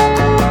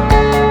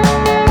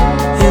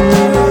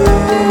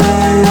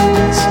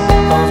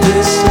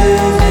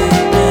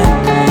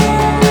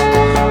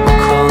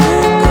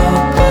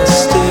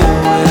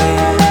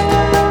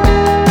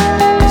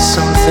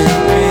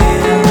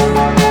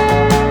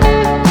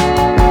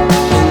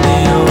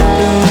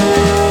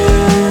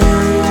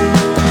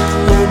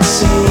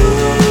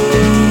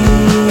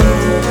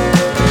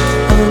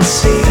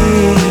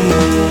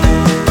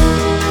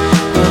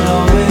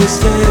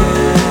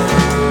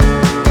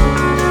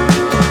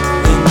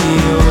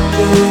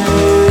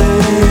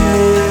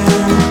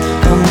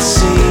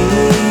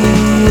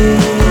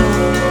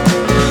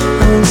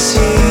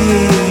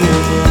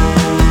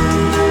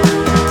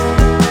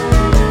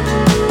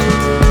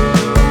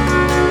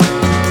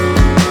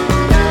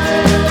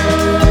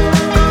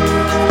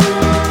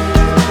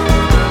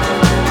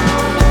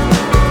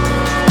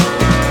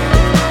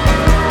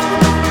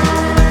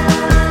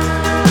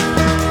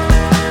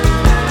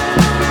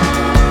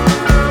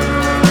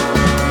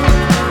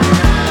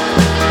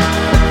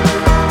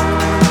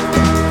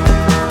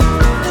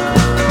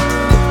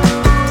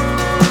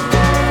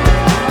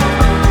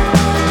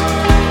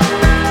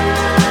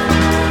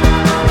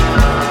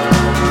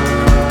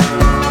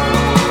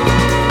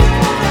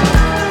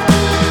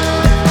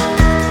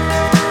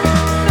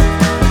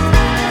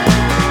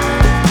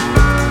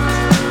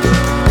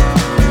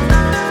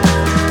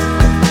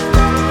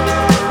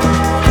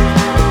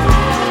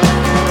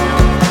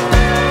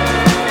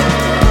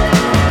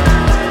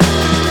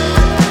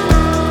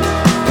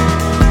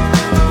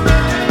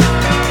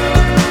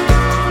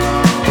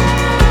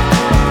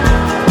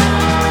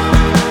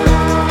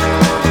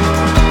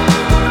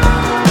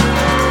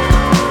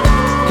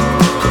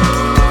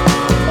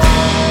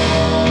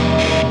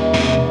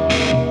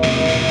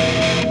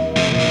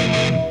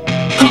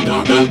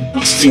 Camada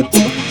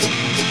 5.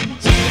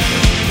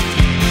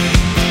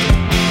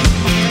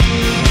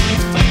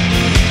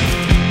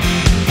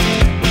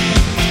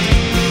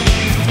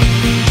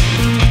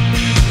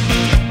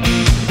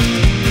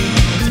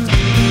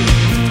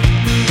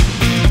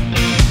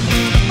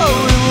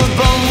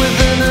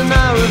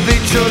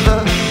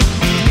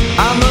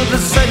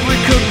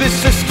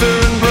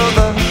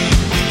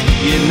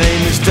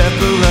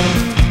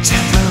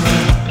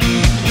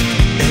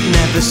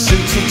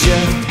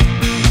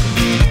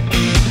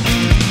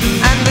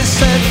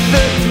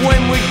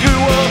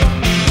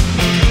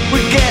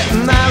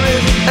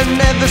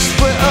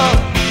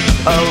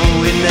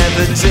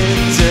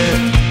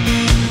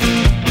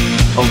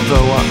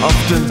 although I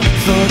often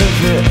thought of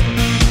it.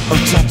 Oh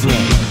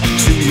Deborah,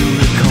 do you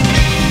recall?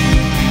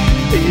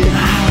 Your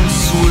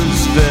house was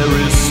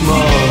very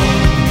small,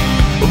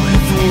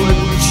 with wood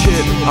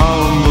chip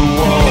on the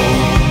wall.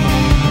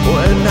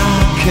 When I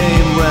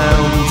came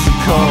round to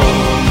call,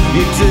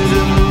 you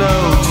didn't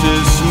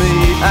notice me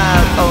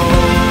at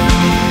all.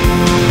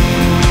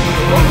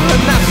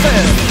 And I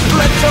said,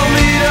 let's all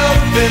meet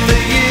up in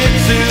the year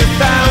 2000.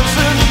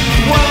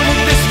 Won't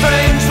it be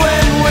strange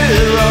when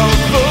we're all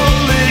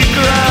fully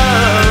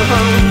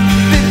grown?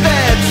 Be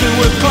there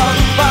 2 o'clock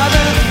by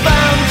the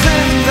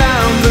fountain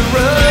down the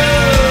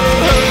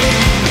road.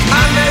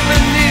 I never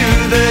knew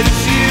that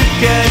you'd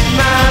get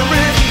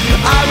married.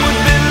 I would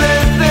be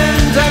living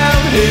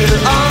down here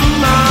on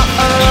my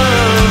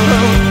own,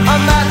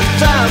 on that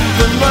damp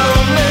and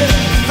lonely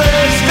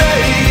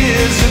Thursday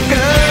years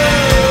ago.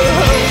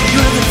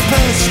 You're the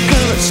first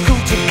girl at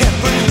school to get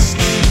breasts,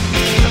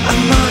 and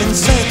mine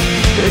said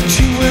that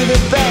you were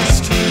the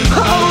best.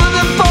 Oh,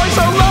 the boys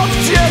all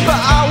loved you, but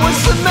I was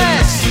a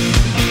mess.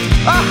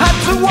 I had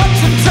to watch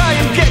and try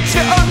and get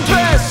you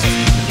undressed.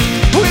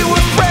 We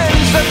were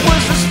friends, that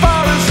was as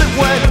far as it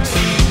went.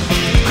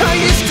 I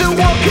used to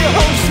walk you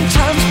home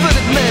sometimes, but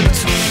it meant,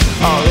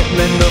 oh, it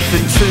meant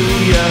nothing to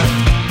you,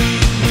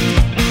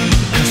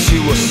 'cause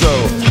you were so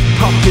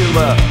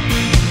popular.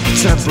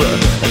 Deborah,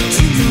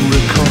 do you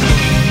recall?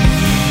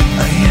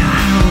 Your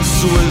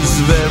house was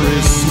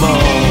very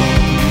small,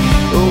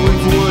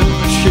 with wood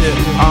chip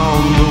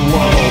on the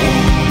wall.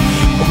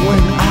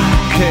 When I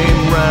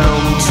came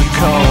round to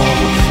call,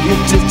 you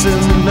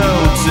didn't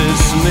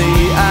notice me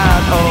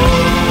at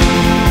all.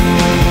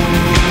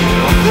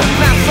 And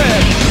I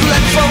said,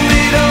 let's all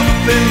meet up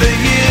in the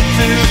year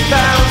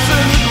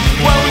 2000.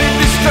 Won't it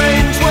be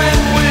strange when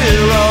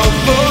we're all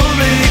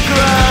fully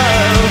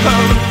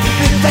grown?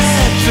 Be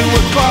there 2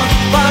 o'clock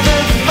by the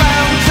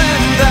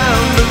fountain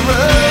down the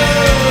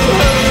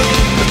road.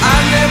 I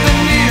never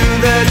knew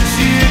that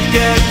you'd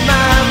get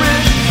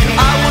married.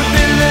 I would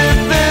be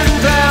living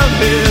down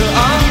here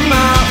on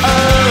my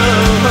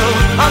own,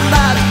 on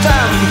that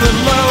damp and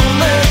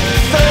lonely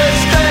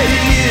Thursday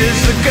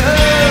years ago.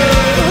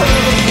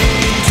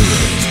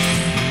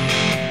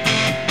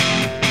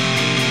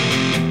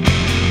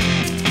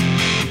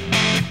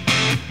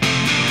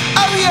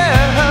 Oh yeah,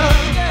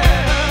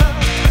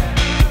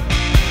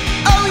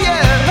 oh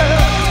yeah.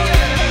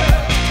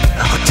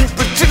 Oh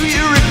Deborah, do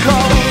you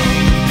recall?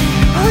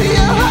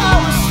 Your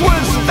house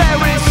was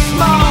very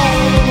small,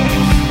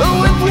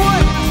 with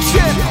wood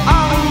chip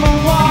on the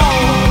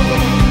wall.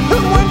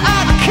 When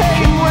I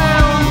came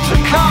round to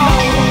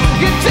call,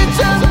 you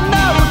didn't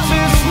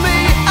notice me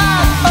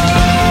at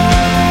all.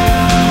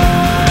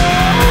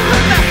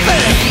 And I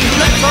said,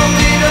 let's all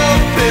meet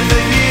up in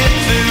the year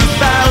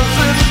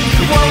 2000.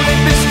 Won't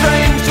it be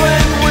strange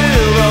when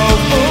we're all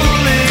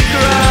fully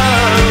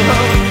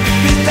grown?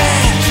 Be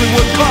there 2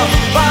 o'clock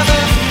by the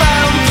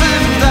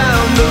fountain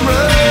down the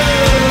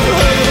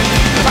road.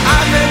 I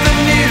never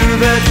knew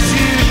that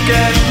you'd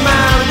get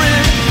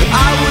married.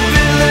 I would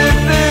be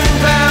living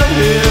down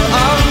here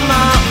on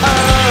my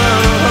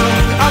own,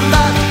 on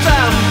that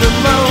damp and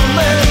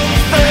lonely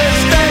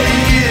Thursday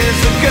years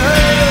ago.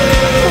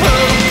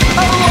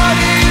 Oh, what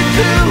are you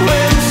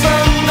doing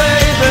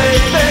Sunday,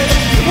 baby?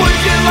 Would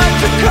you like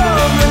to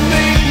come and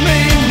meet me,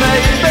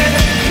 maybe?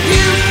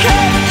 You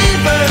can't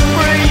even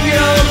bring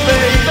your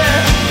baby.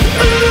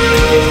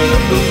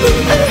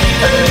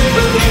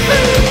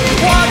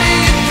 What are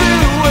you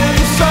doing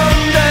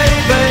Sunday,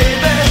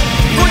 baby?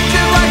 Would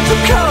you like to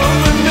come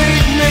and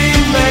meet me,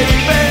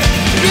 maybe?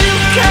 You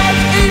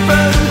can't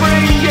even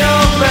bring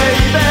your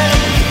baby.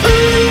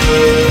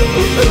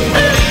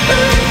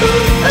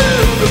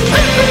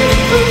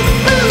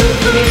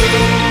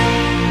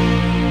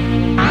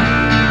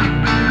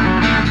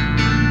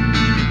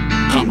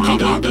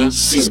 Camada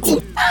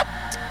 5.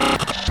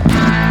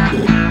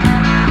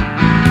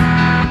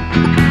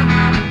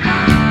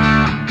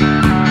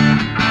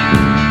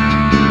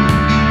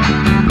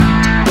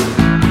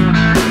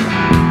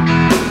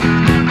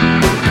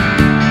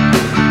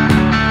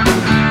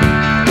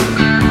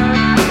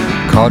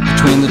 Caught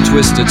between the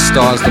twisted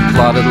stars, the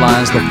plotted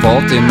lines, the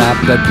faulty map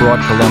that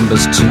brought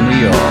Columbus to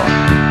New York.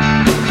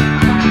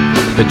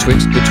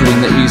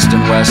 Between the east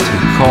and west, he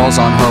calls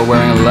on her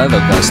wearing a leather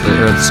vest. The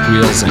earth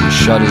squeals and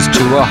shudders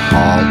to a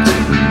halt.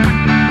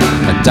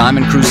 A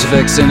diamond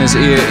crucifix in his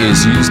ear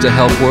is used to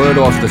help ward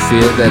off the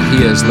fear that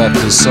he has left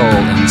his soul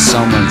in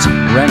someone's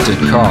rented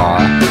car.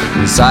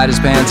 Inside his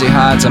pants he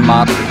hides a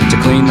mop to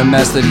clean the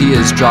mess that he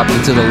has dropped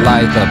into the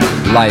life of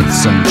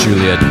lithesome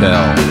Juliet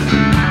Bell.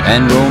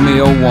 And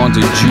Romeo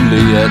wanted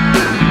Juliet,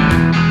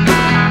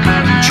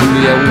 and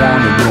Juliet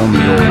wanted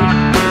Romeo,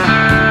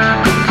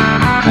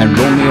 and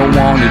Romeo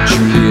wanted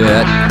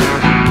Juliet,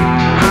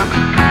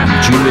 and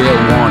Juliet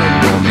wanted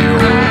Romeo.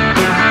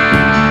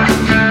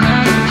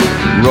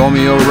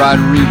 Romeo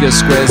Rodriguez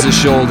squares his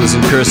shoulders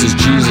and curses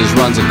Jesus,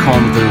 runs a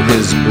comb through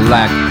his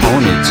black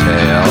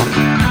ponytail.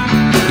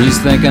 He's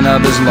thinking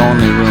of his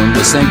lonely room.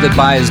 The sink that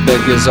by his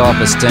bed gives off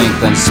a stink,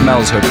 then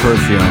smells her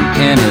perfume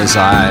in his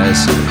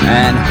eyes,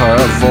 and her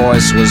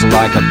voice was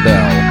like a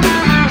bell.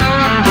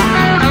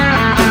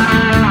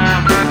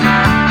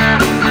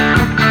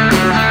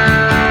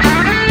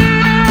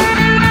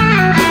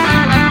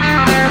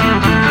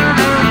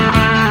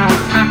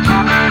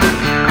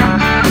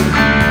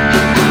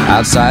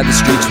 Outside the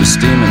streets were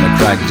steaming, the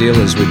crack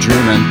dealers were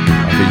dreaming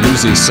of a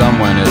Uzi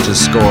someone had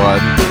just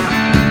scored.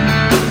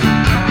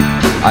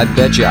 I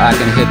bet you I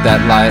can hit that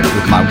light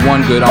with my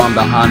one good arm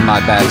behind my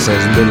back,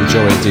 says little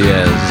Joey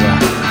Diaz.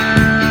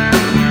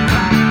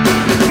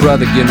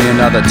 Brother, give me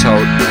another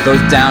tote. Those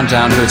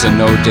downtown hoods are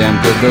no damn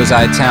good. Those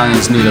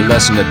Italians need a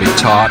lesson to be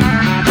taught.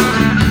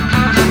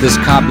 This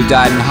cop who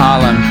died in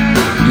Harlem,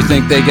 you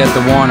think they get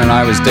the warning?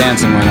 I was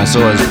dancing when I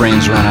saw his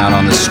brains run out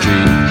on the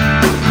street.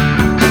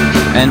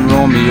 And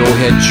Romeo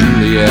had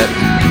Juliet,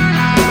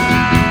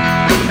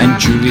 and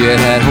Juliet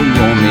had her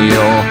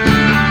Romeo,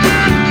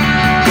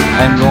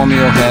 and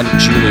Romeo had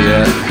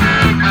Juliet,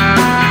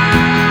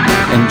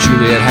 and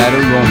Juliet had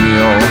a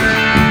Romeo.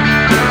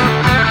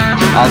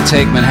 I'll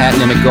take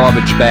Manhattan in a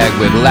garbage bag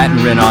with Latin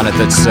written on it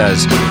that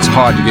says it's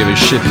hard to give a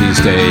shit these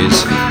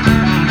days.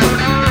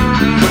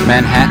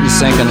 Manhattan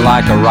sinking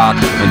like a rock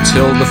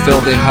until the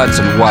filthy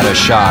Hudson, what a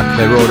shock.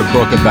 They wrote a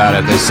book about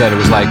it, they said it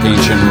was like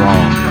ancient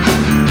Rome.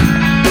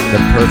 The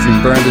perfume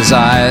burned his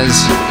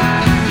eyes.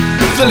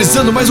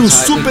 Finalizando mais um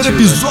super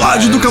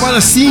episódio do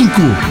Camada 5.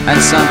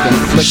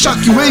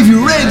 Shockwave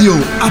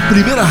Radio, a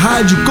primeira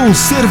rádio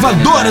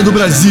conservadora do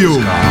Brasil.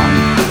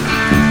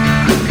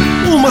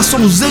 Uma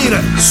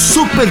sonzeira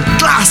super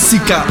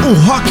clássica, um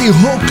rock and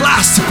roll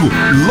clássico.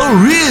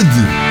 Lou Reed,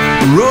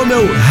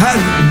 Romeo had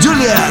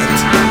Juliet.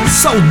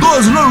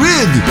 Saudoso Lou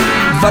Reed.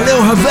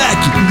 Valeu,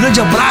 Ravek, um grande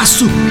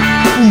abraço,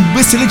 um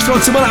excelente final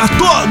de semana a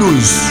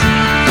todos.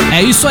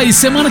 É isso aí,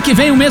 semana que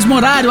vem o mesmo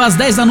horário, às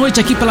 10 da noite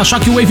aqui pela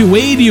Shockwave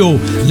Radio.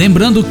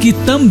 Lembrando que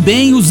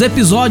também os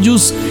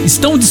episódios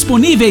estão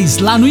disponíveis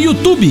lá no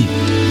YouTube.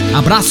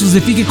 Abraços e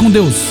fiquem com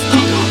Deus.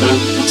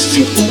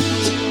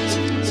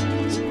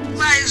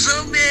 Mais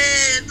ou menos.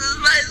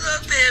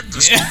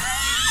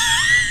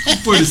 Que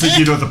foi isso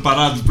aqui, outra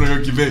parada do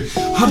programa que vem?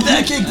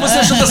 Ravek, o que você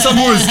achou dessa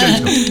música?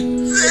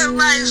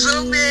 Mais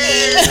ou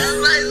menos.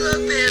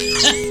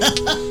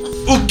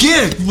 O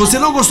quê? Você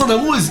não gostou da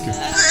música?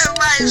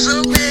 Mais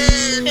ou menos.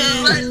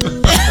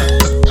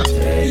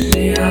 Take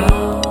me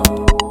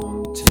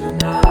out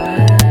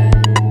tonight,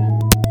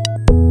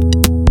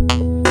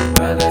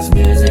 where there's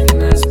music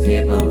and there's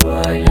people who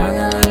are young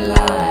and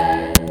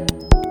alive,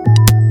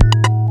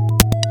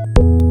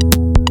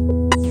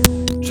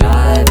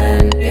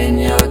 driving in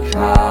your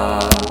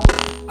car.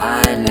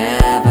 I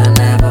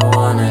never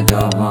wanna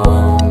go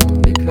home,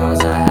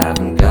 because I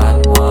haven't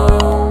got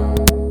one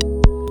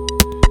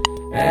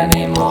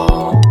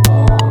anymore.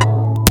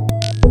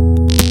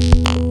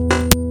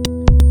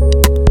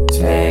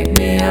 Take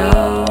me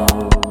out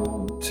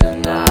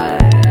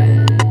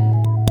tonight,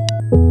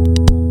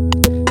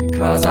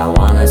 because I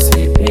wanna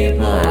see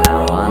people and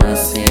I wanna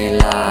see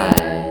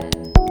life.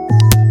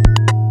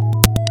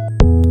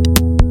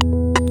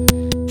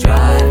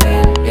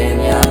 Driving in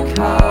your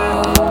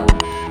car,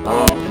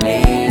 oh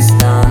please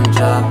don't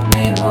drop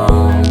me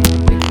home,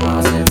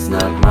 because it's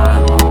not my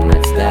home,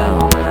 it's their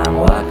home and I'm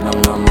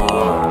welcome no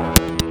more.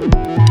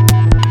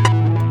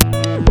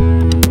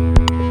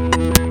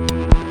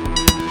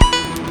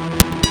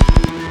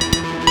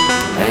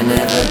 And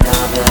if a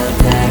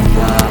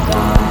double-decker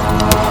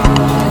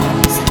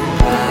bus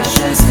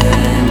crashes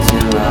into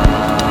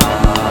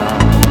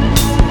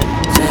us,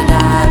 to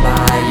die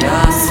by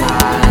your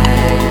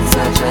side,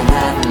 such a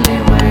heavenly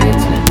way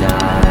to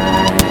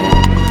die.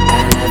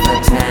 And if a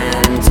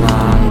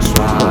 10-ton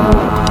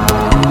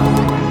truck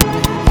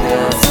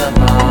kills the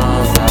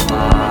both of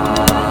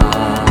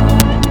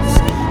us,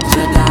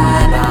 to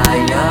die by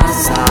your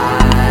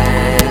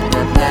side,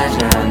 the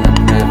pleasure and the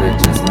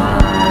privilege is mine.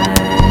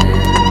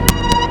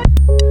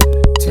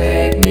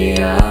 Take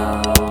me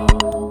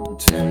out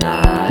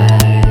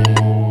tonight,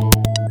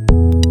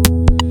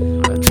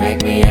 or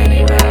take me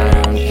anywhere,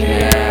 I don't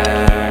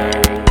care.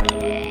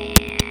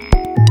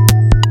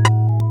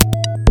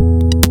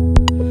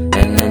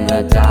 And in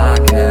the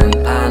darkened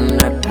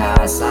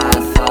underpass, I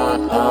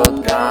thought, oh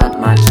God,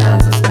 my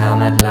chance has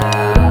come at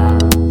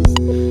last.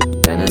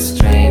 Then a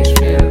strange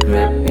fear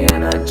gripped me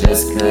and I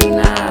just couldn't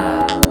ask.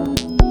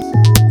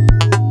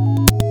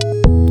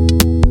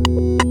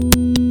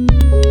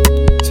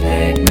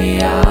 Take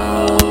me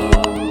out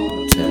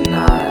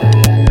tonight,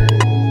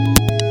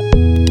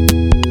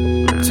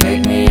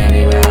 take me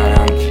anywhere, I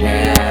don't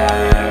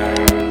care.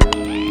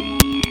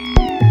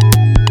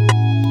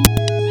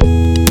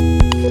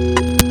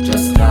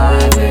 Just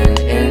driving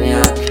in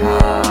your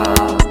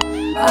car,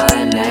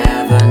 I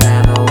never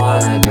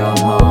wanna go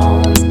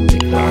home,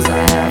 because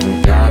I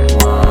haven't got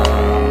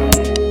one.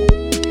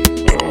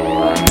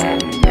 Oh, I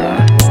haven't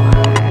got one.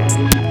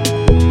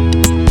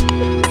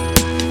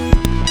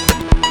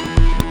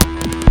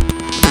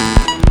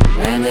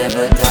 And if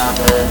a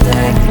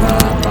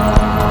double-decker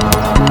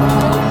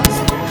bus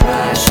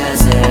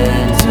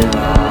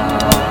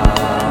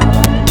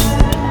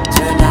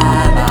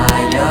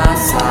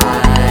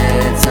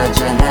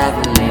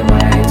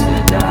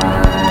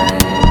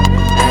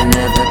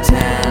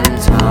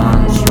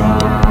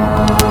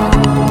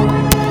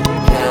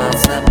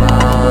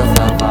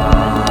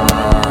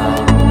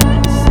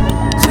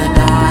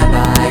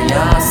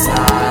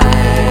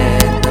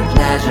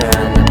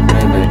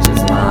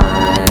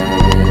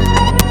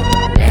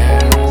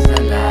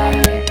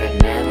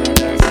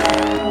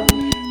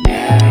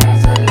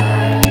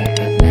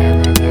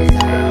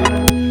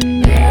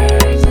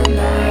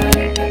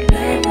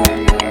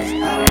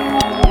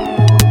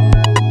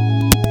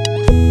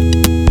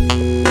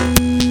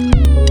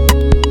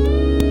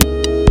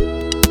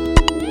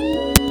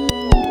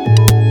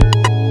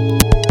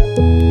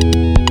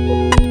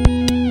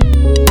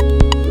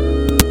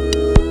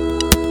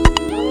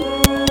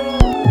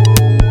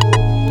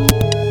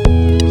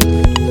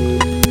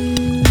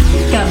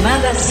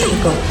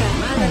 5.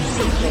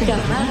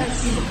 Camada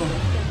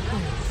 5.